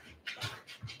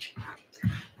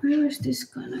 Where is this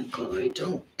gonna go? I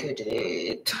don't get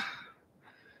it.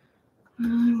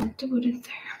 I want to put it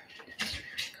there. That's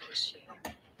where it goes here.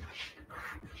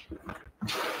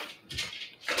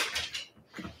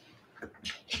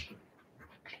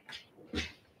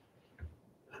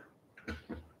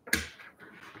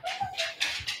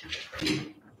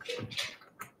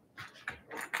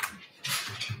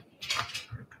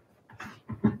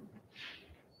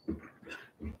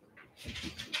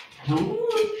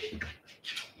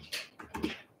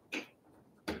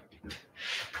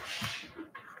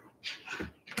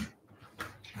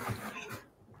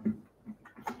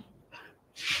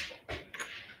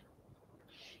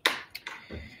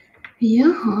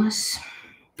 Yes.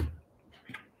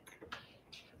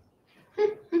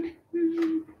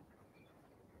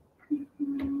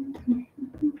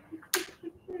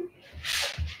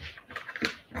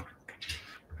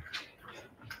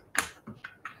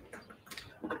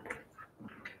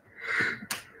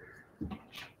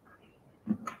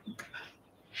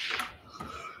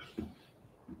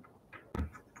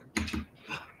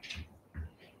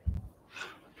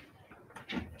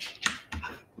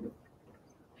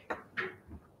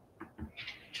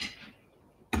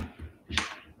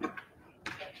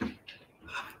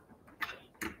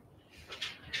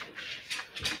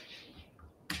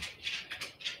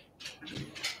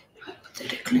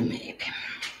 Hypothetically, maybe.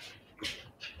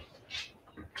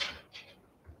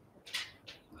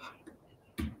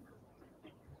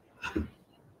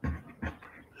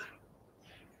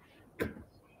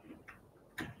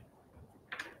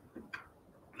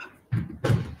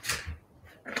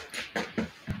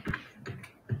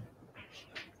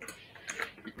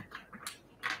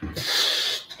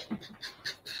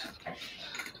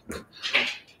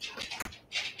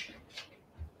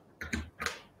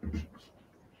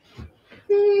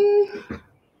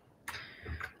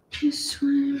 This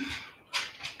one.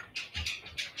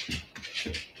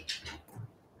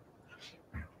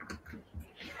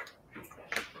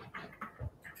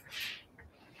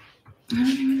 I don't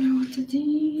even know what it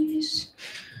is.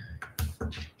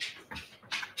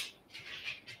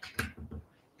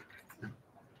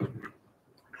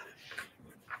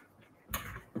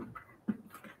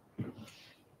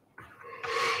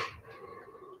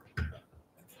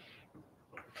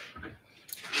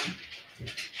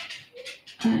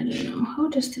 I don't know. How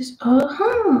does this?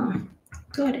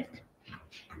 Got it.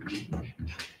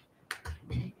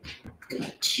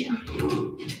 Gotcha.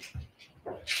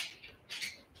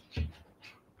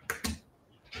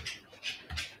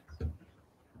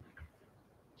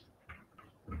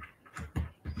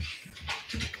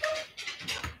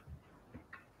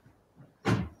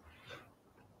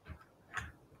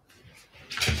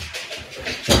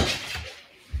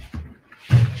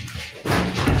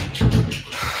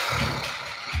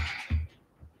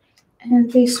 And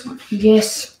this one,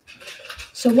 yes.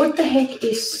 So what the heck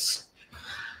is?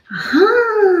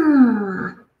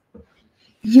 Aha!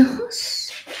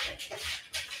 Yes.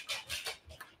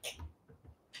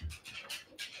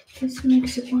 This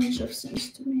makes a bunch of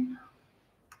sense to me now.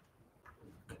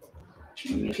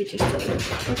 Or maybe just a little bit,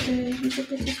 but a little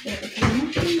bit is better than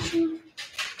nothing.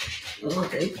 Oh,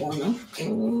 they're gone, of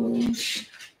course.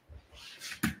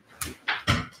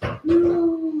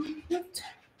 No, what?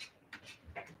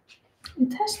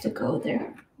 It has to go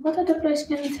there. What other place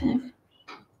can it have?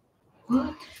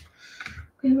 What?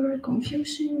 Okay, very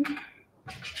confusing.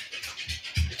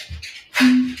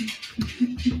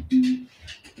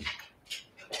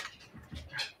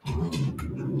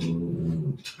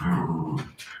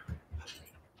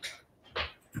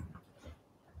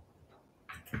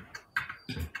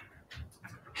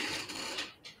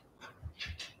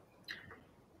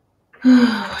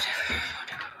 Whatever.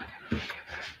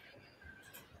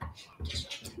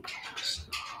 Just something else.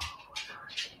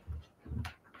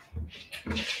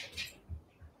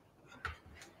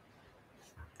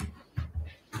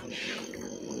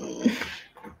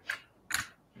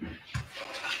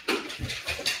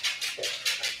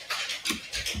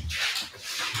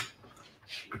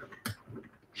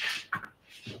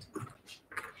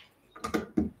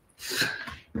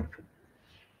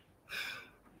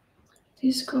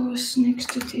 This goes next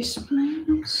to this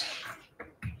place.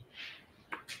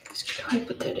 This could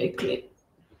hypothetically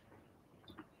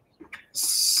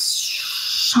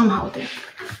somehow there.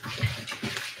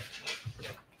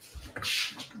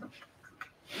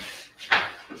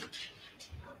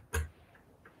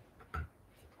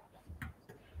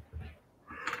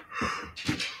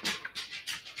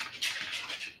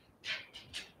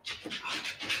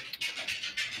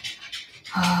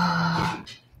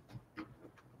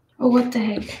 Oh, what the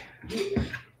heck?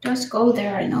 Does go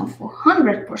there, I know for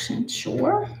 100%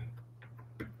 sure.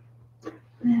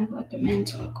 I have like a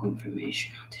mental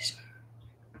confirmation on this one.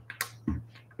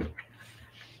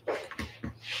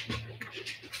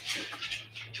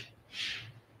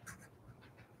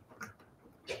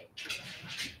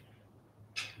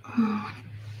 Oh.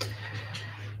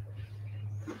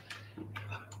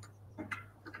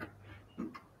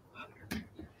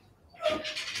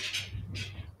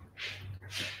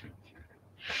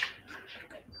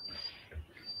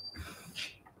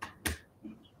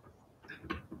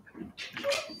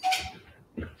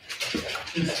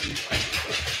 It's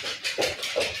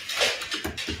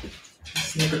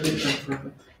not a different from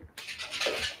it.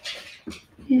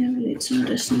 Yeah, but it's not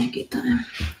a snacky time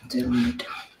to write.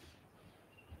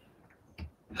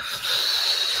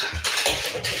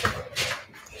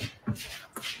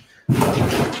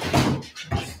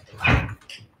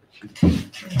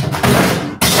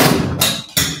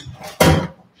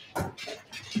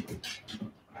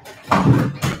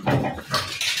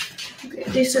 Okay,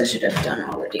 this I should have done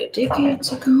already a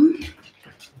decades ago.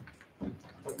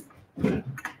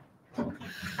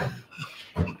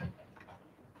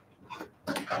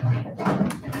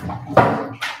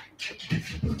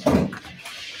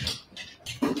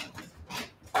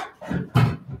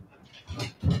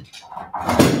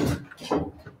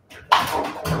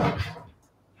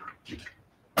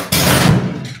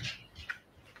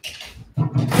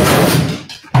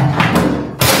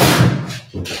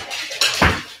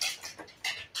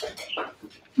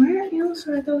 Where else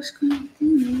are those kind of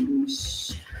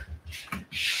things?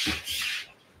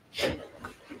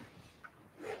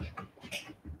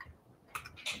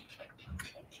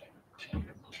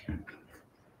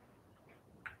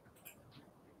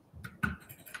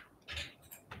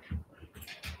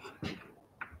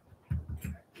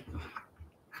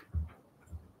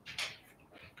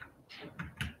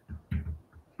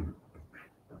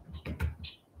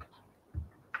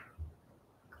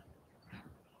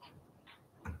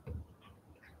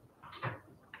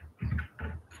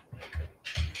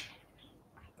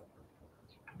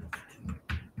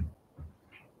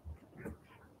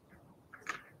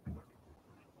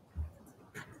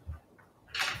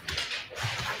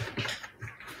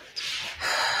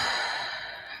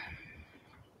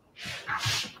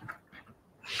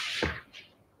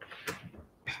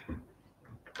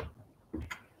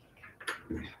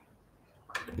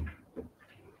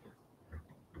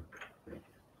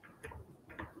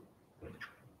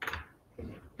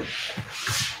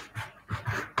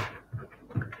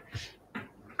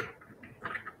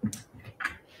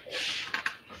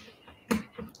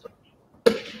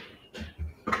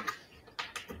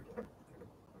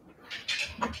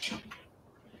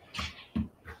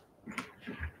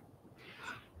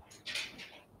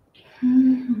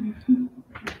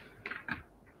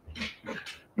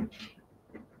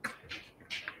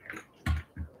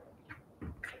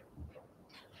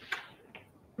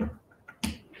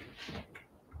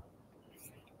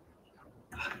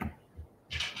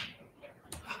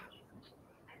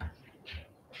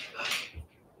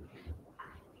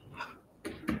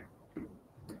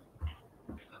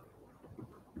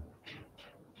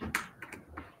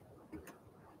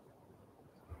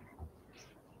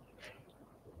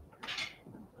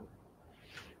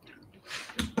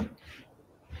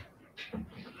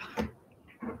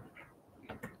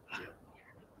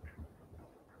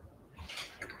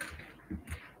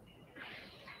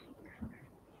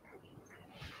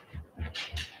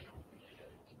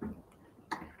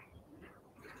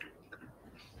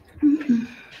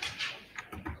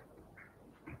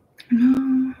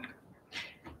 No.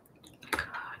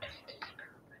 God.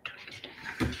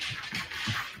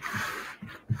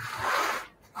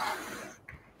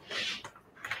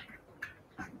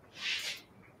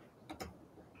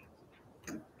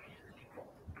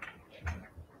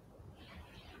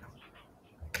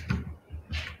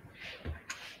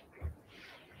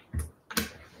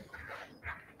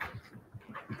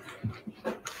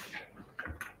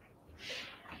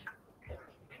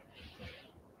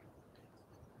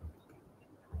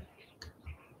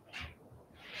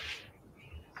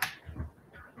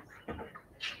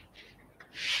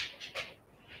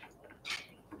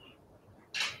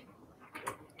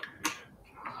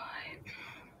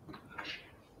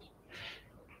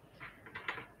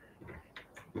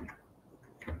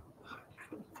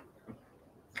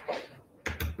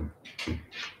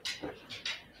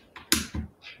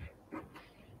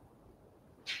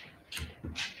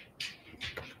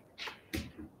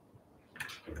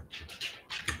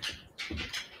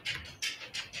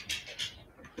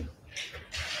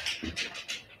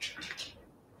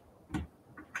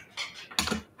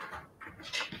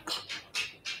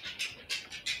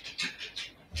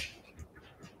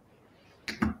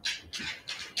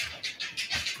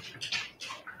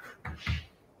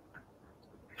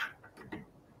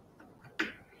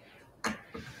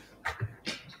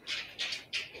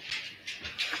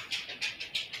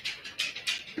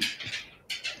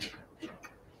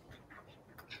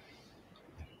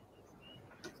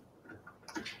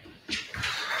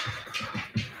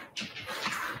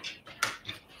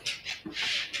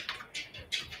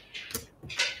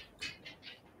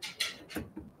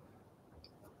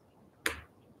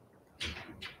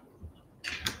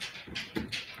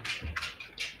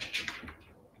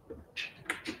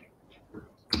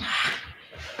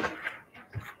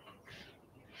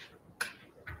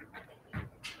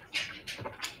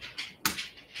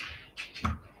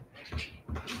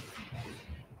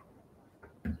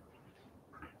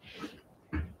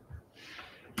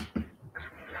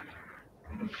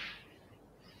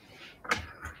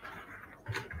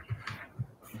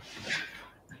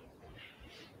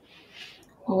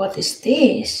 Oh, what is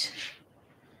this?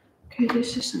 Okay,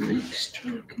 this is an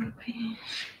extra looking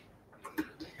piece.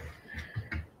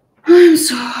 I'm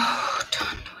so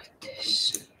done with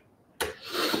this.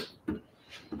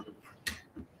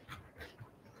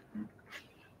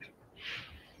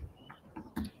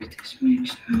 This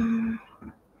makes no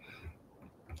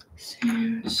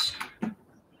sense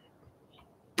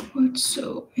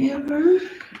whatsoever.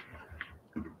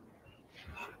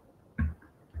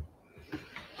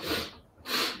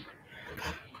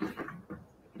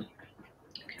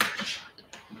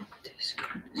 This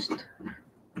kind of stuff.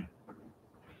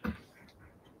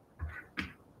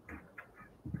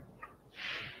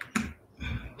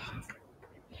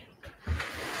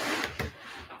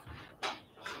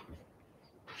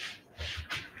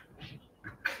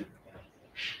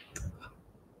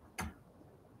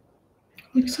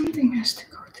 Like something has to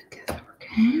go together,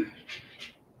 okay?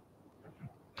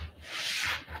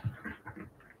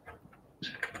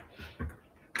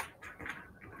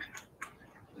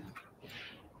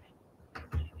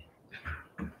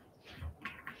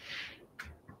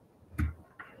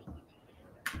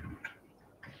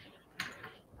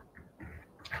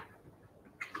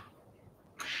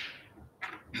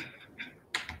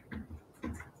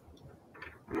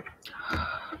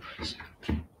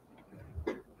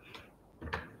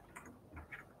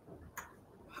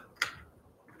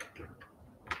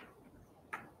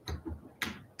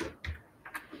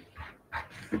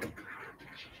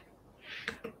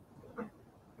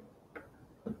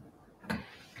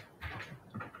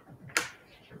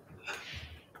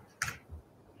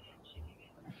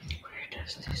 Where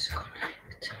does this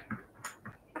connect?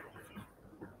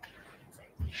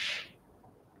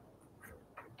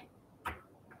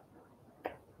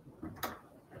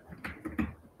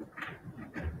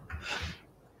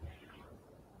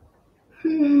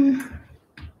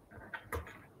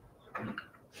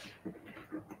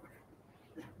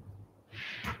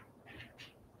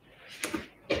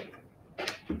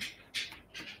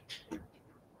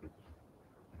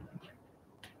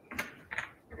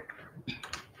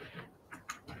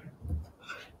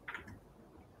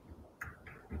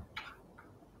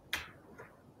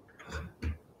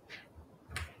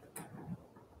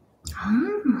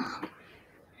 Ah,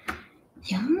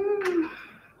 yum.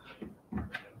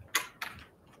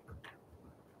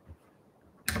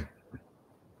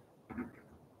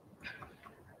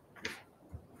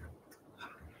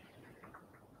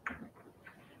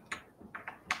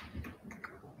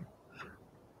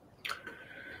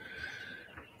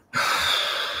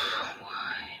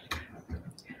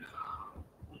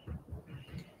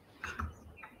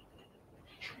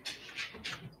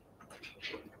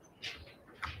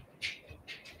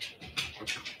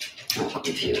 I'm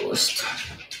confused.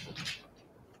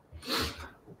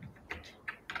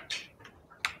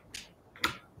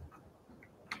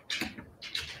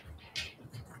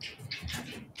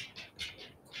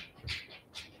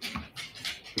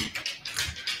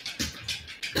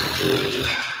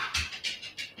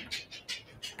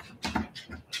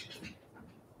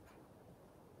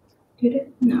 Did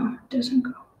it? No, it doesn't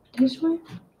go this way.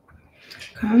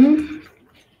 Come.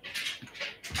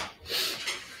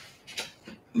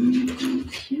 I'm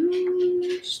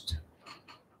confused.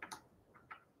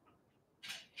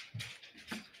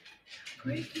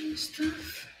 Breaking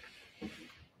stuff.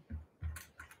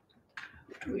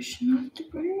 Wish not to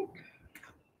break.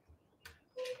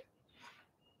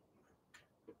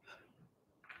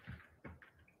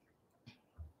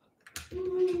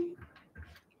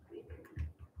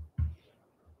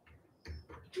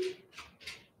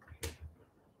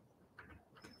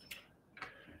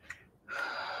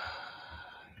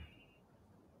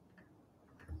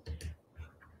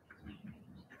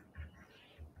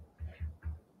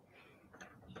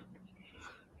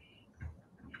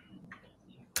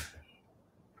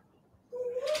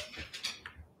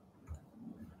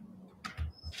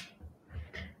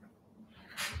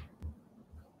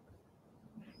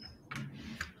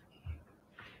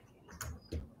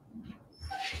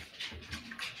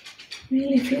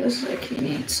 Really feels like he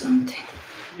needs something.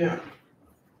 Yeah.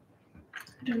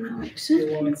 I don't know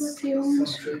exactly what he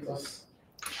wants. Some fritters.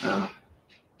 Oh.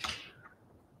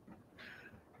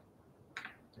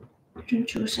 I don't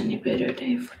choose any better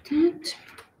day for that.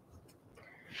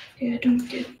 Okay, I don't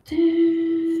get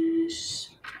this.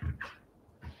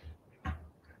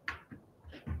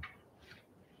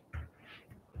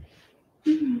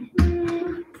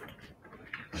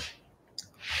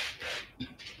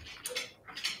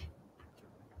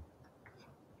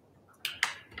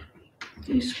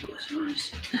 This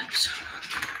was absolutely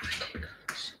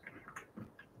ridiculous.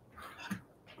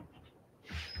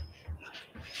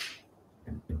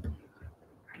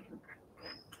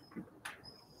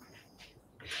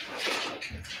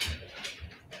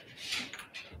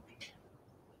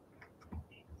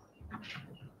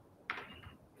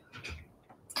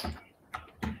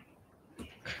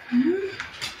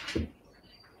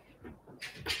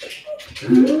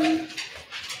 Okay.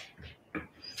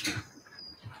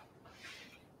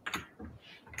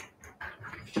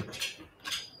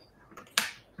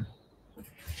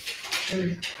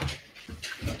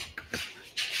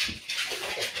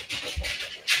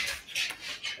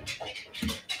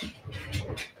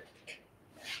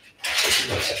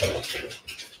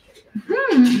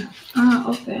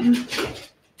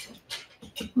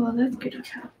 Well, that could have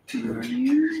happened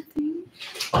earlier, I think.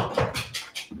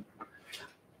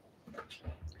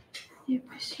 The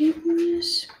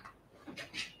passiveness.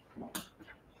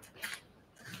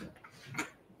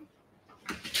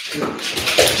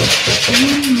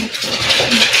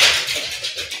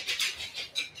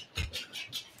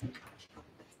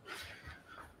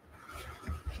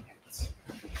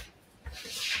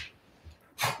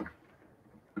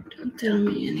 Don't tell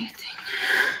me anything.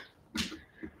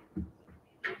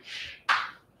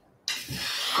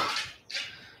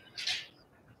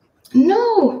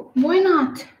 No, why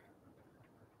not?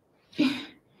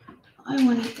 I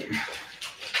want it there.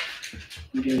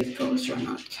 Whether it goes or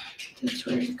not, that's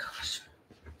where it goes.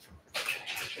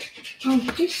 Oh,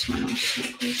 this one also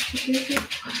goes together.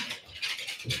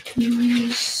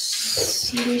 Nice-ish.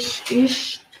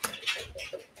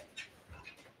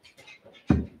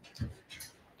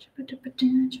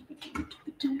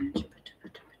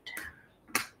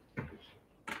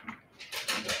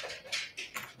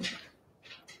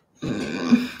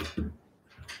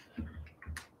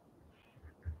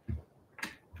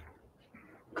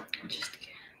 Just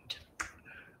can't.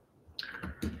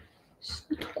 It's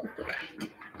not cooperating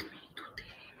with me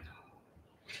today.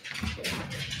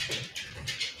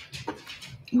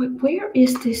 Wait, where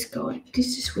is this going?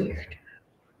 This is weird.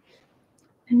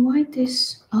 And why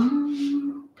this?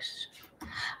 Oh, oops.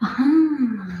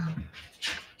 Aha.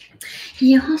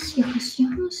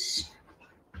 Yes.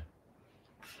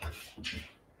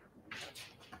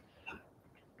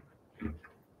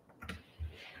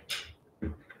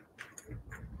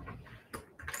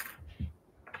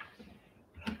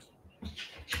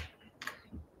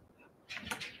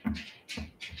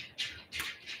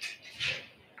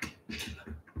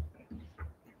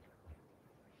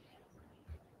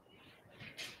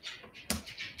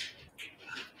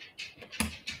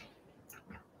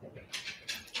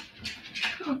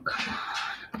 Oh, come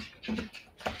on.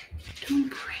 Don't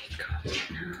break on me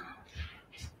now.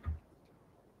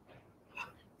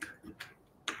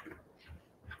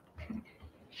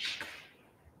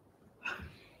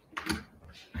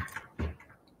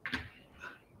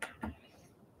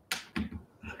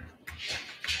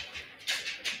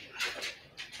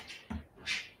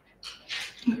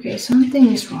 Okay, something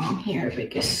is wrong here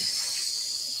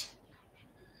because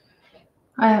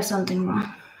I have something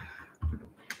wrong.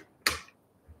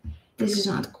 This is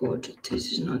not good.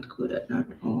 This is not good at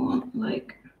all.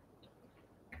 Like,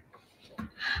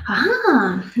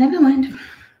 never mind.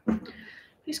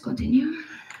 Please continue.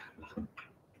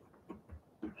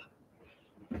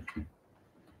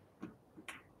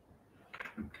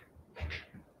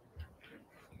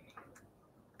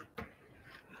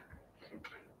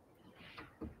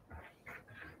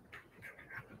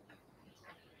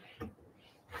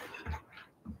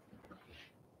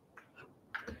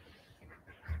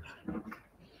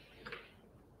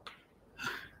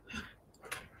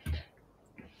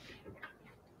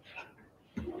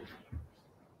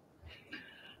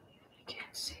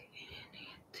 Can't see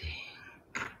anything.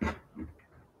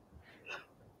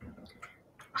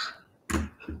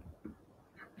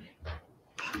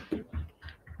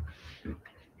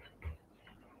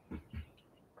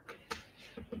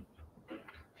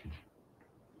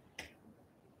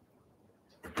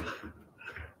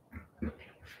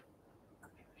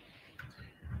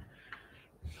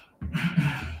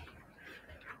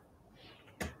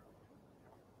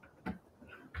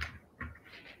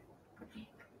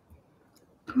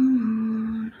 Come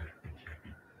on.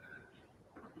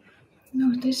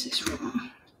 No, this is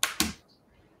wrong.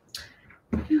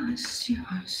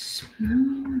 Yes. No.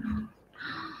 No.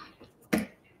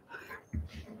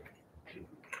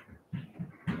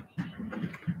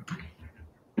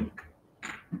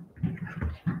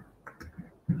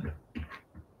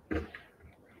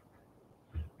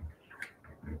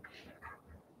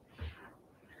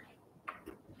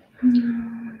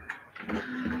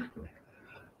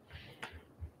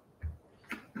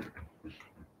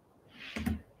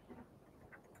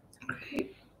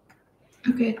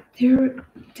 Okay, there.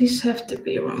 This have to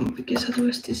be wrong because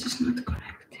otherwise this is not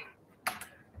connecting.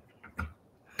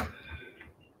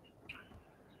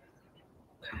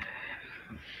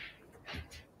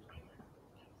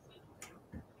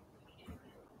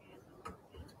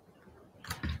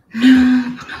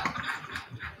 No.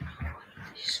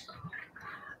 What is going on?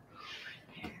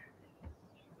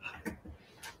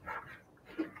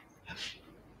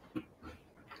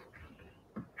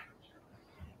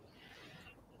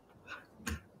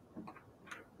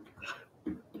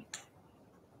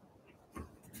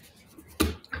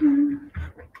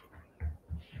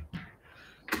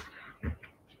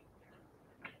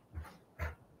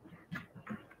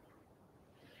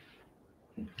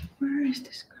 Where is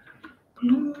this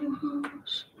gonna go? Blue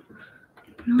house.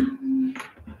 Blue.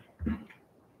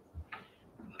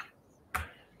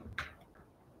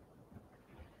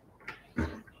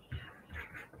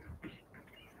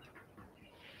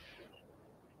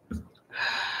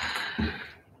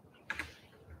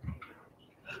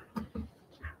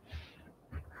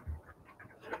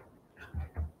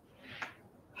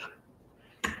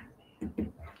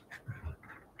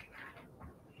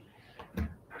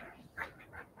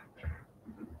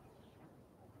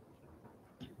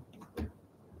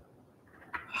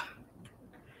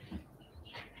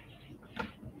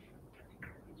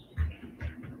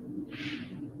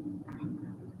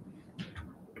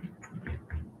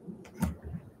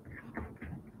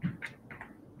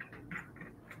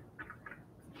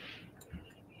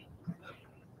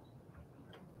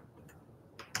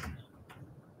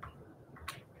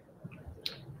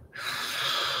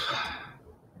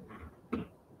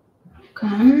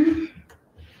 Okay.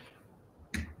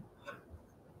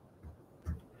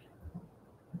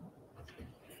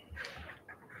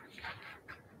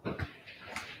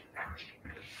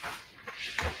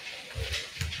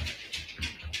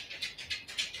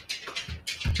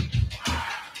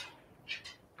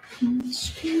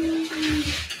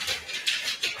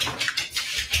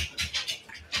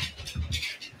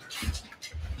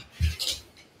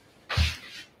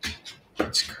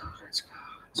 Let's go, let's go,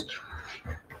 let's go.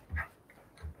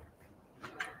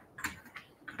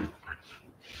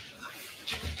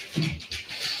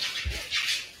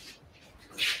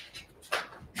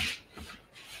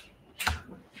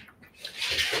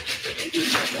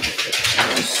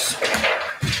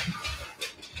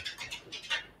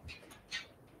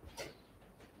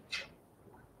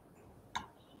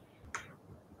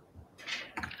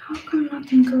 How come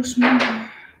nothing goes more?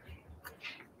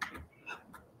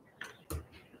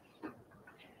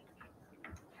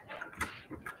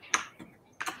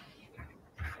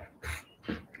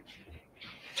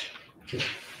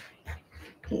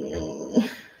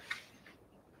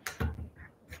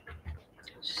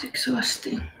 It's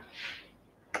exhausting.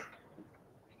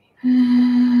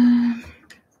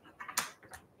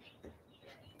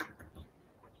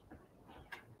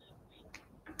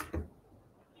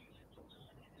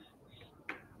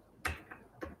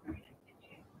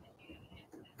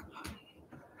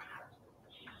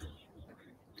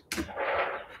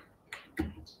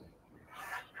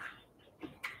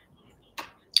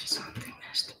 Something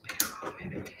has to be wrong,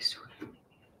 maybe this one.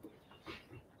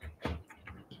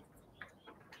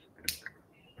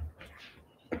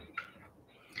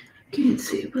 Can't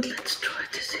see, but let's try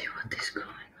to see what is going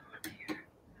on here.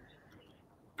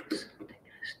 Something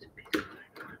has to be going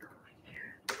on over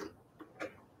here.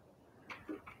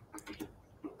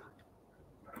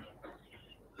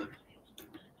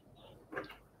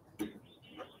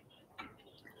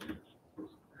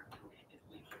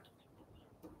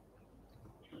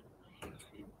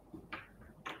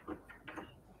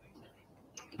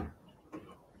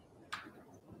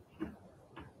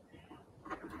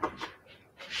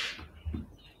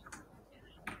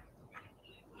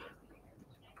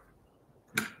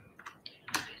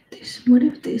 What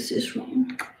if this is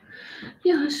wrong?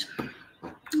 Yes,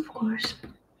 of course.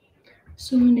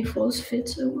 So many false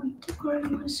fits, I want to cry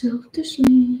myself to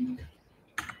sleep.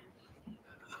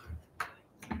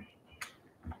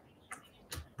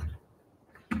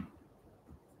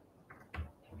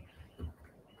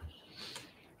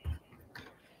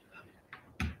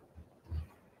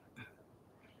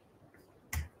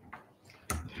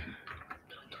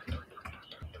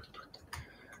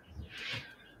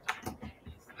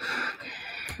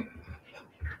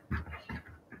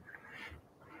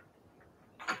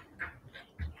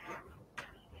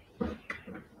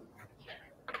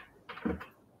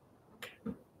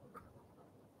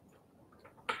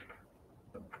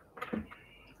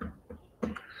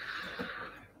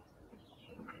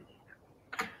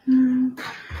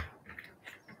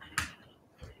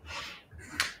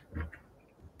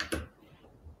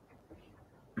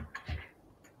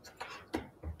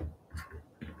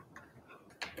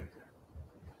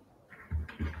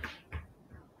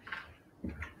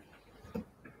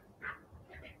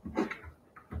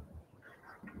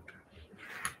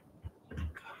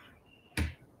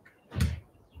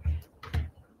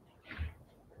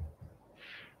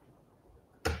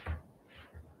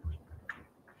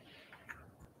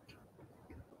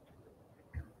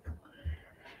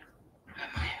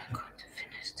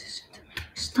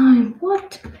 Time.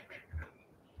 What?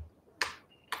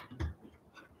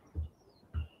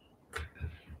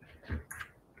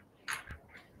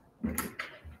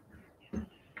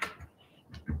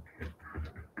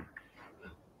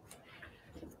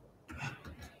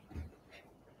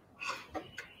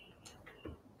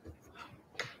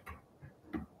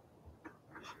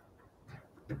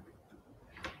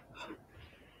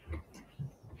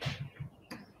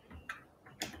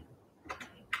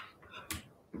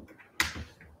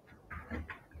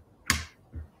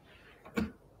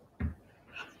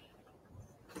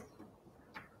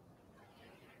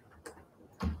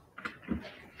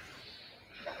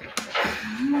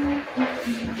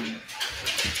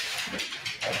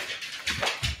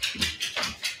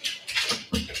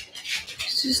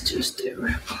 is just terrible.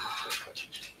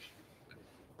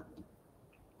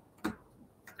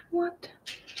 What?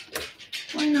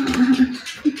 Why not?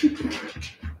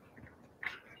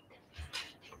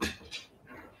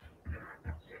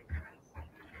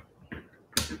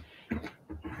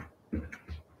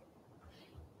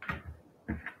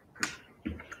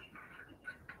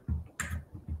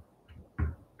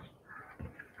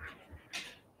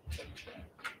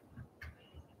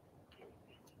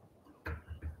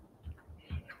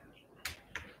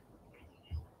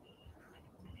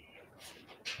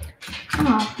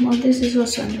 Ah, well, this is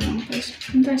also in the wrong place.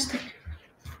 Fantastic.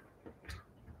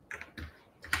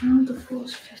 Now the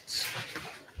force fits.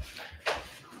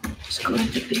 It's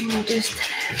going to be my destiny.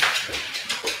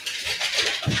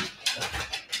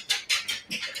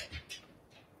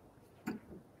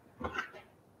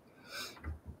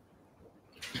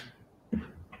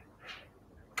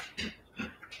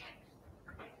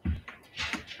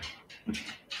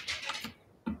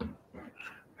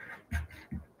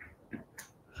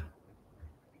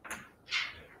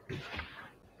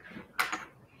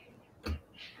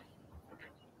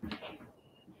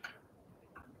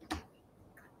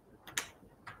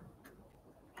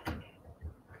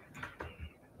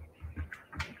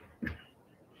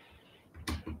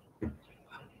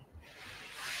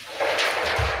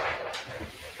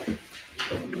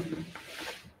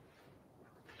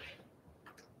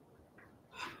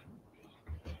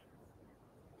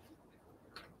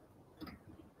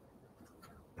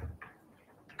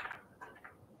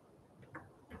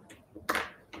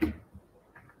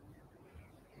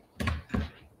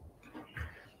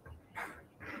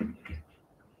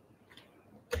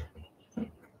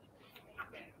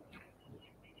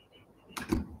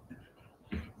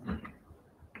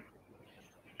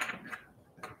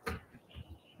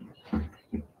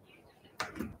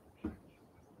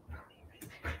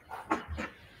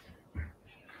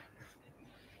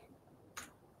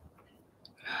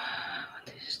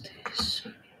 What is this?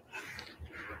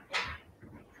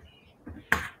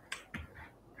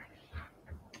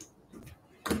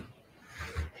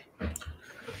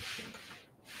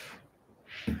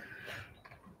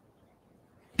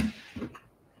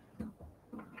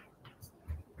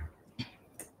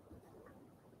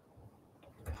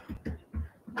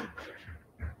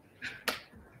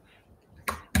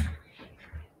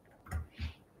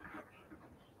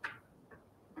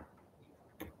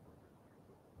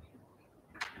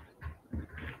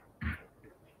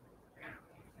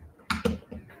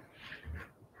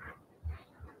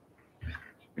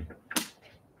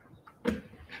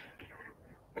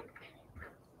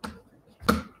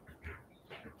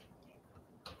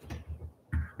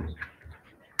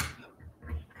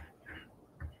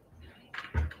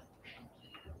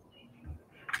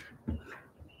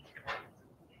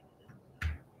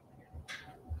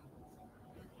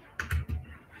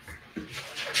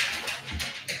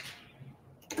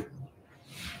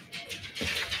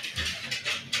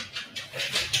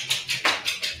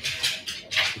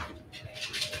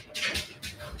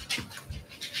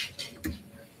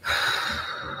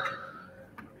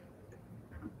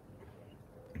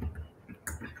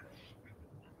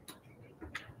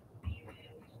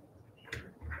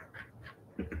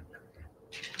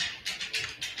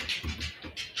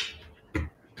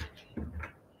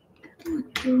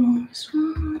 What's wrong as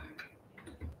well?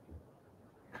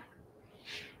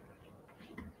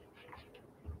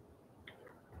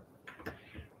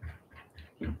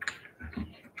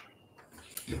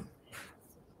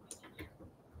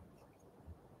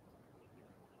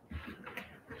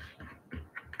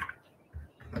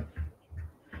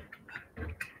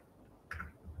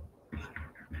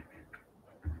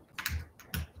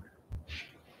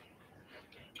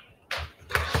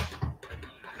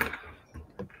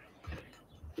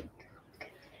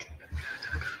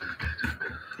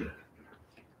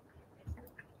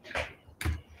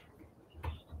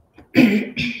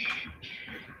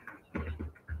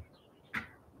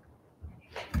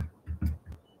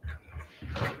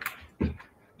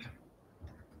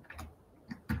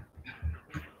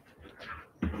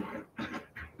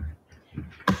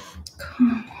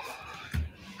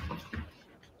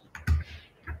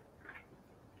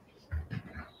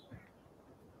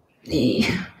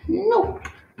 No.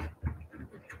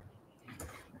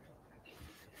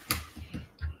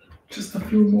 Just a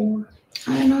few more.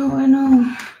 I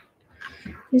know.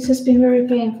 This has been very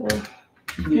painful.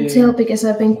 Yeah. Until because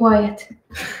I've been quiet.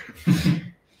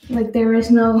 Like there is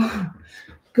no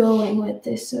going with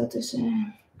this, so to say.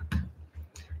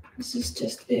 This is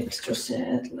just extra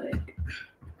sad, like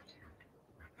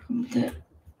from the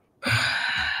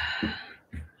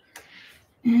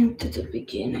end to the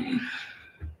beginning.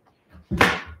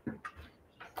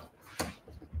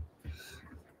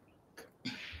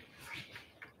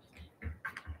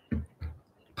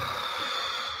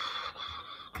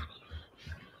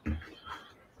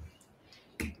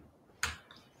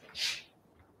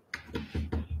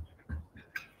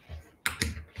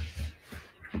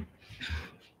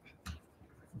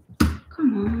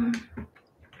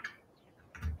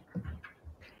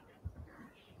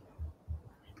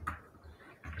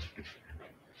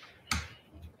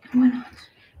 Why not?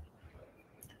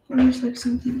 Or there's like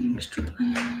something extra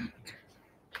planned.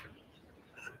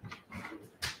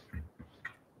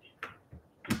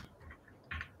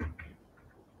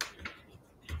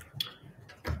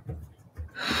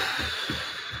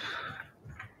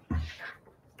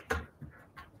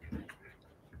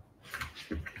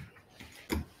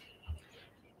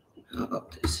 Oh,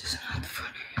 this is not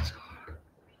funny at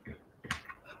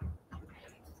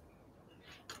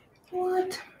all.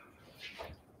 What?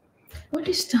 What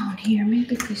is down here?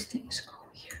 Maybe these things go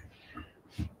here.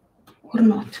 Or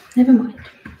not. Never mind.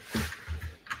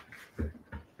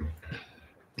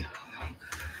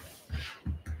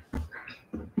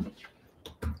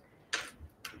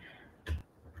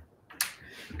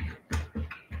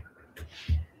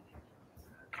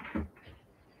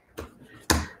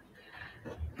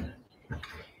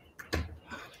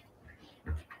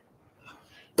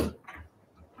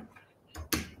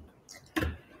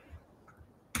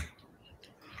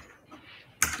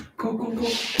 Go, go, go, go.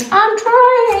 I'm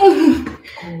trying!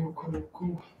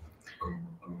 Go.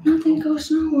 Nothing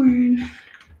goes nowhere.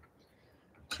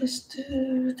 Just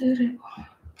the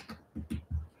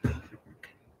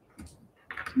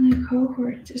like how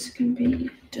hard this can be.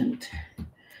 I don't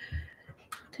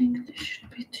think this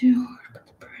should be too hard, but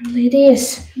apparently it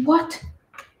is. What?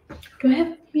 Do I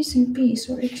have a missing piece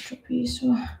or extra piece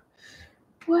or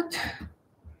what?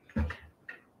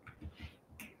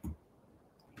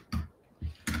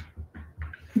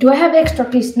 Do I have extra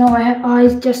piece? No, I have. I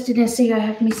just didn't see I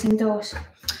have missing those.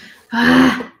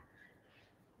 Ah!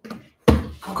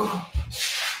 Go.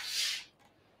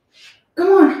 Come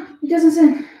on! It doesn't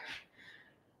send.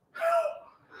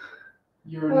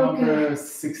 You're number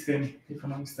 16, if I'm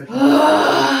not mistaken.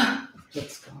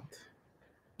 Let's count.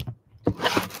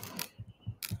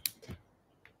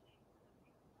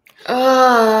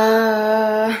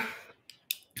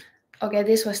 Okay,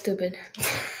 this was stupid.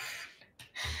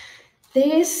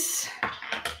 This.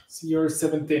 So you're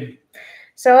 17.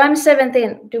 So I'm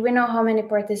 17. Do we know how many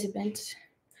participants?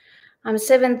 I'm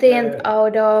 17th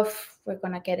out of. We're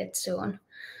gonna get it soon.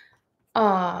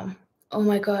 Oh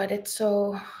my god, it's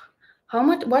so. How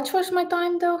much? What was my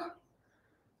time though?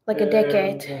 Like a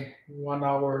decade. 1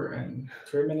 hour and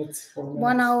 3 minutes. 4 minutes.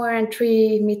 1 hour and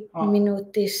 3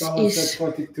 minutes Someone is said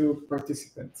 42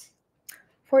 participants.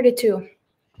 42.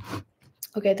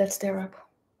 Okay, that's terrible.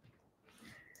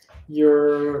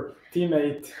 Your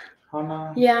teammate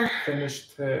Hannah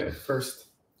finished first.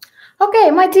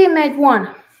 Okay, my teammate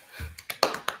won.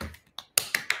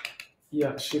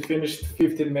 Yeah, she finished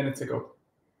 15 minutes ago.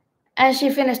 And she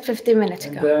finished 15 minutes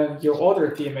ago. And then your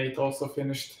other teammate also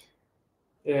finished,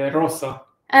 Rosa.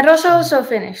 And Rosa also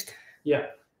finished. Yeah,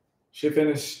 she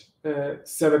finished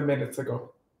 7 minutes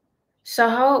ago.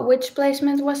 So which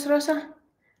placement was Rosa?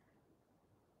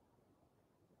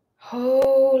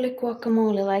 Holy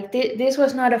guacamole, like this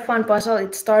was not a fun puzzle.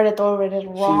 It started already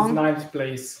wrong. She's 9th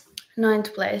place.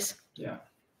 9th place. Yeah.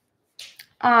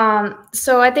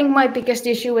 So I think my biggest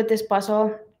issue with this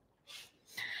puzzle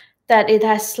that it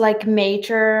has like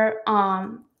major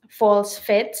false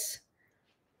fits.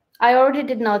 I already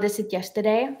did notice it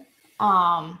yesterday.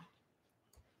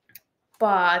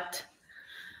 But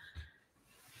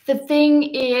the thing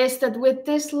is that with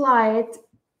this light,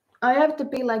 I have to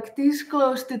be like this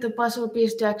close to the puzzle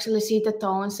piece to actually see the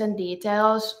tones and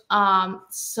details.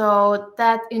 So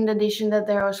that in addition that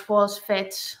there was false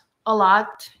fits a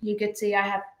lot, you could see I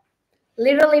have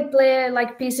literally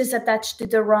like pieces attached to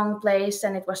the wrong place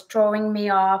and it was throwing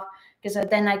me off because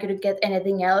then I couldn't get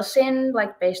anything else in,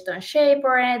 like based on shape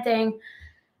or anything.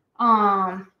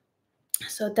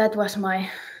 So that was my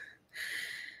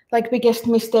like biggest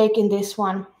mistake in this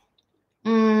one.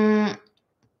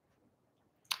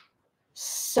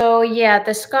 So yeah,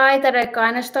 the sky that I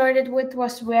kind of started with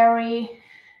was very.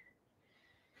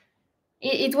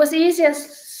 It was easy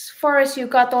as far as you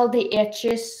got all the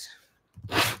edges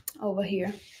over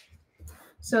here.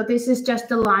 So this is just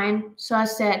the line. So I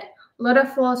said a lot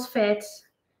of false fits.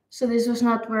 So this was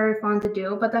not very fun to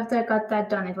do. But after I got that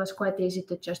done, it was quite easy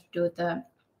to just do the.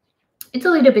 It's a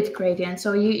little bit gradient,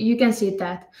 so you can see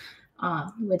that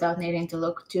without needing to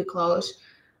look too close.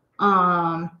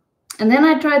 And then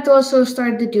I tried to also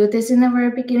start to do this in the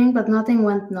very beginning, but nothing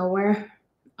went nowhere.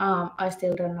 I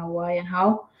still don't know why and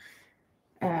how.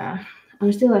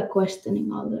 I'm still like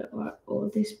questioning all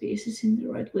these pieces in the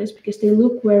right place because they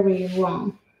look very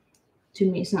wrong to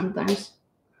me sometimes.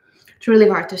 It's really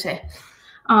hard to say.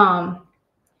 And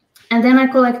then I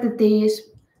collected these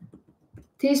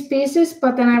pieces,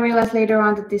 but then I realized later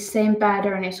on that this same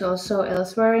pattern is also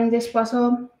elsewhere in this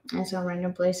puzzle in some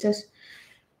random places.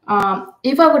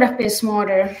 If I would have been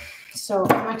smarter, So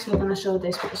I'm actually gonna show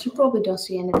this because you probably don't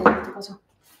see anything with the puzzle.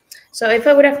 So if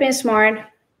I would have been smart,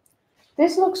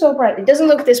 this looks so bright. It doesn't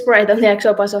look this bright on the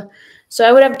actual puzzle. So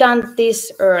I would have done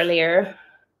this earlier,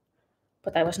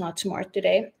 but I was not smart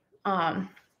today.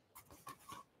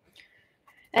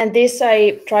 And this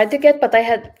I tried to get, but I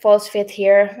had false fit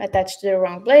here attached to the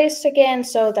wrong place again.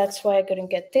 So that's why I couldn't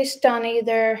get this done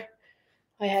either.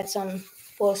 I had some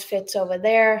false fits over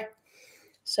there.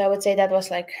 So I would say that was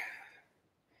like,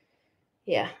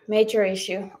 yeah, major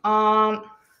issue.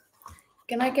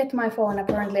 Can I get my phone?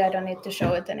 Apparently I don't need to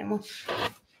show it anymore.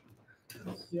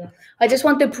 Yeah. I just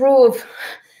want to prove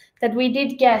that we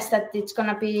did guess that it's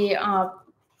gonna be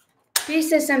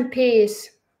Pieces and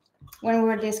Peace when we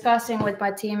were discussing with my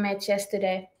teammates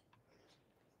yesterday.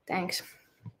 Thanks.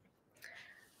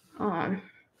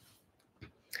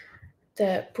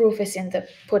 The proof is in the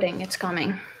pudding. It's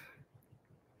coming.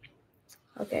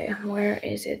 Okay, where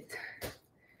is it?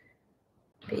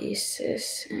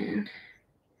 Pieces and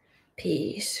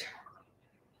Peace.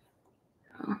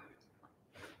 Oh.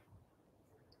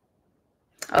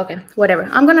 Okay, whatever.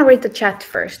 I'm gonna read the chat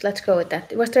first. Let's go with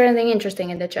that. Was there anything interesting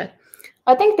in the chat?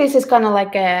 I think this is kind of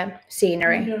like a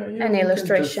scenery, an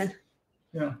illustration.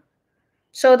 Yeah.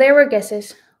 So there were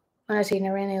guesses on a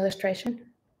scenery and illustration.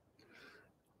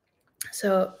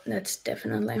 So that's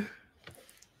definitely.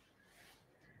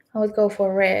 I would go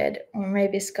for red or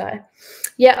maybe sky.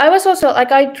 Yeah, I was also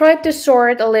like I tried to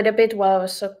sort a little bit while I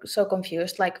was so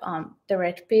confused, like the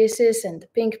red pieces and the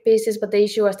pink pieces. But the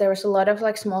issue was there was a lot of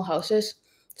like small houses.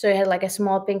 So you had like a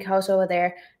small pink house over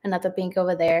there, another pink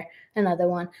over there, another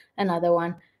one,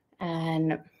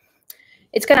 and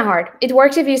it's kind of hard. It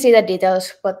works if you see the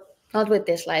details, but not with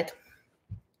this light.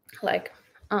 Like,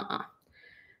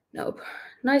 nope.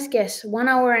 Nice guess. 1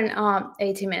 hour and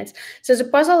 80 minutes. So the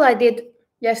puzzle I did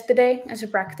yesterday as a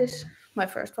practice, my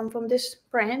first one from this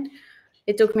brand,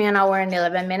 it took me 1 hour and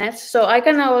 11 minutes. So I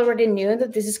kind of already knew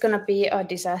that this is gonna be a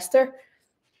disaster.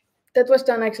 That was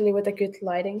done actually with a good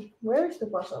lighting. Where is the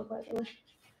puzzle, by the way?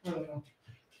 I don't know.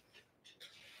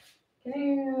 Can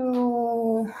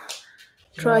you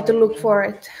try to look for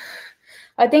it?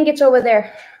 I think it's over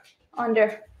there,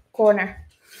 under corner.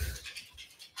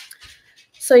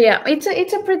 So yeah, it's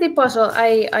a pretty puzzle.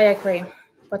 I agree,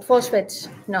 but false fits,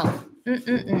 no.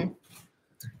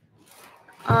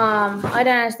 I don't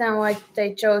understand why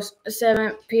they chose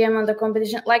 7 p.m. on the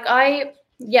competition. Like I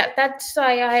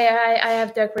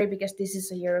have to agree because this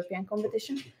is a European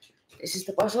competition. This is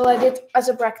the puzzle I did as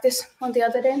a practice on the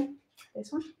other day.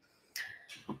 This one.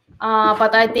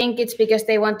 But I think it's because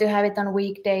they want to have it on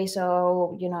weekday,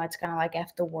 so it's kind of like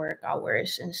after work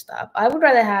hours and stuff. I would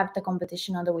rather have the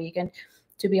competition on the weekend,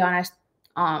 to be honest.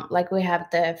 Like we have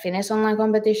the Finnish online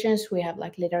competitions, we have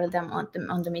like literally them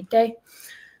on the midday.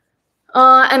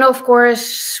 And of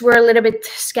course, we're a little bit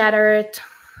scattered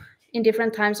in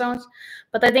different time zones.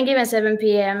 But I think even 7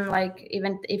 p.m., like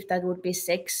even if that would be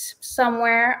 6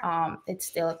 somewhere, it's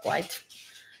still quite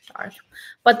dark.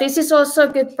 But this is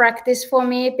also good practice for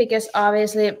me because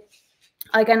obviously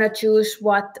I cannot choose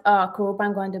what group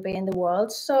I'm going to be in the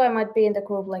world. So I might be in the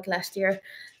group like last year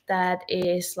that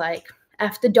is like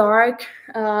after dark.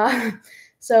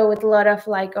 So with a lot of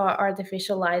like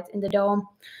artificial light in the dome.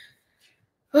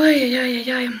 Oh,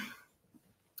 yeah,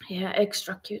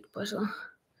 extra cute puzzle.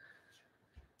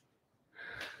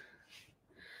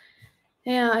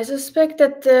 Yeah, I suspect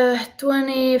that the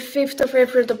 25th of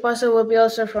April, the puzzle will be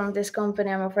also from this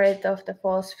company. I'm afraid of the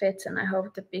false fits, and I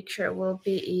hope the picture will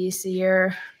be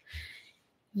easier.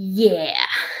 Yeah.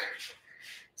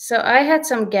 So I had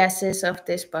some guesses of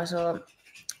this puzzle.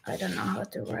 I don't know how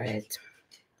to write.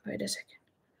 Wait a second.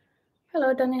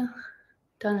 Hello, Daniel.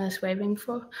 Daniel's waving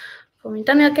for me.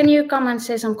 Daniel, can you come and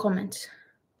say some comments?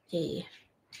 Yeah.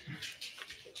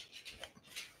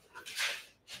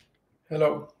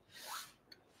 Hello.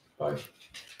 Bye.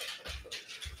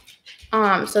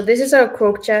 So this is our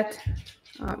group chat.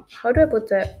 How do I put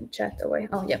the chat away?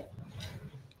 Oh, yeah.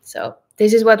 So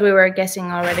this is what we were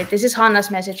guessing already. This is Hanna's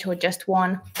message who just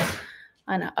won.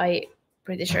 And I'm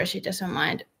pretty sure she doesn't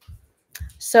mind.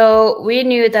 So we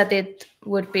knew that it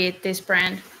would be this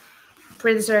brand.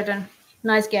 Pretty certain.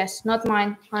 Nice guess. Not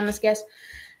mine. Hanna's guess.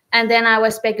 And then I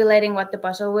was speculating what the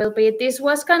puzzle will be. This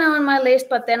was kind of on my list,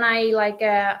 but then I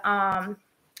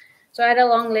so I had a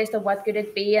long list of what could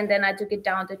it be, and then I took it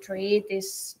down to 3.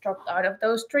 This dropped out of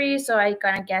those 3, so I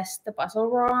kind of guessed the puzzle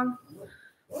wrong.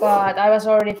 But I was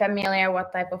already familiar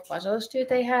what type of puzzles do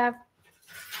they have.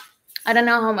 I don't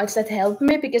know how much that helped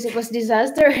me because it was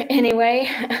disaster anyway.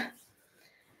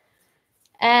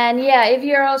 And yeah, if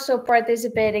you're also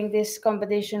participating this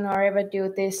competition or ever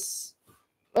do this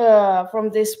from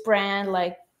this brand,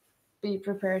 like be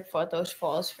prepared for those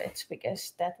false fits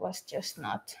because that was just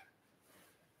not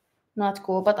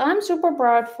cool. But I'm super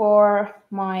proud for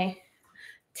my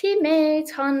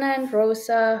teammates, Hanna and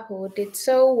Rosa, who did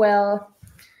so well.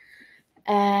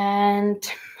 And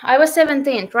I was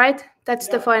 17th, right? That's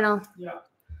the final. Yeah.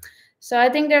 So I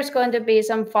think there's going to be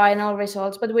some final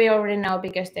results, but we already know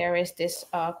because there is this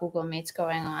Google Meets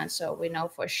going on. So we know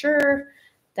for sure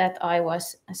that I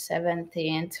was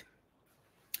 17th.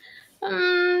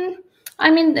 I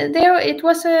mean, there it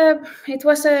was a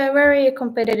very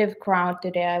competitive crowd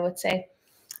today, I would say.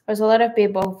 There's a lot of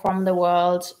people from the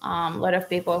world, a lot of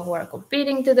people who are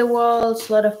competing to the worlds,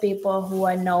 a lot of people who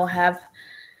I know have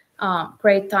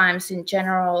great times in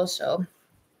general. So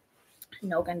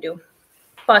no can do.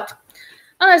 But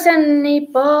unless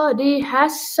anybody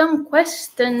has some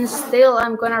questions, still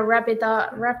I'm gonna wrap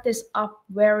this up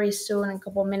very soon in a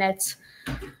couple minutes.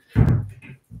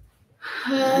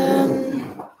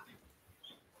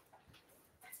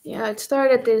 Yeah, it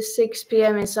started at 6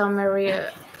 p.m. in some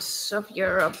areas of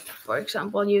Europe, for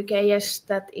example, UK. Yes,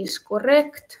 that is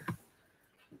correct.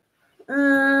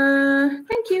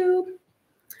 Thank you.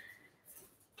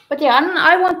 But yeah,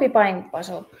 I won't be buying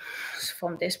puzzles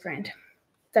from this brand.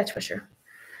 That's for sure.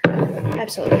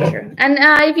 Absolutely sure. And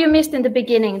if you missed in the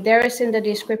beginning, there is in the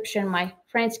description my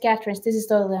friend Catherine's. This is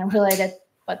totally unrelated,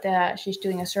 but she's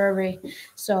doing a survey,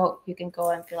 so you can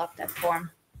go and fill up that form.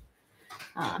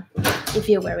 If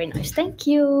you're very nice, thank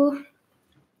you.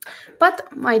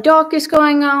 But my dog is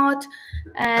going out,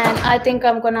 and I think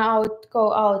I'm gonna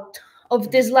go out of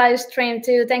this live stream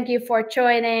too. Thank you for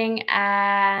joining,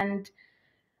 and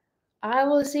I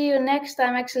will see you next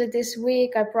time. Actually, this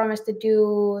week I promised to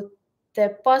do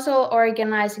the puzzle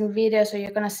organizing video, so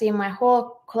you're gonna see my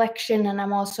whole collection, and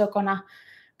I'm also gonna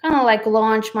kind of like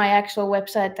launch my actual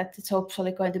website that is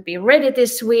hopefully going to be ready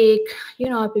this week. You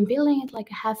know, I've been building it like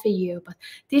a half a year, but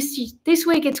this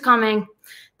week it's coming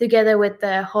together with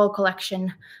the whole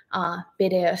collection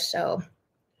video. So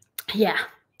yeah,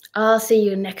 I'll see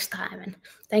you next time, and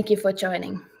thank you for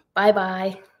joining. Bye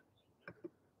bye.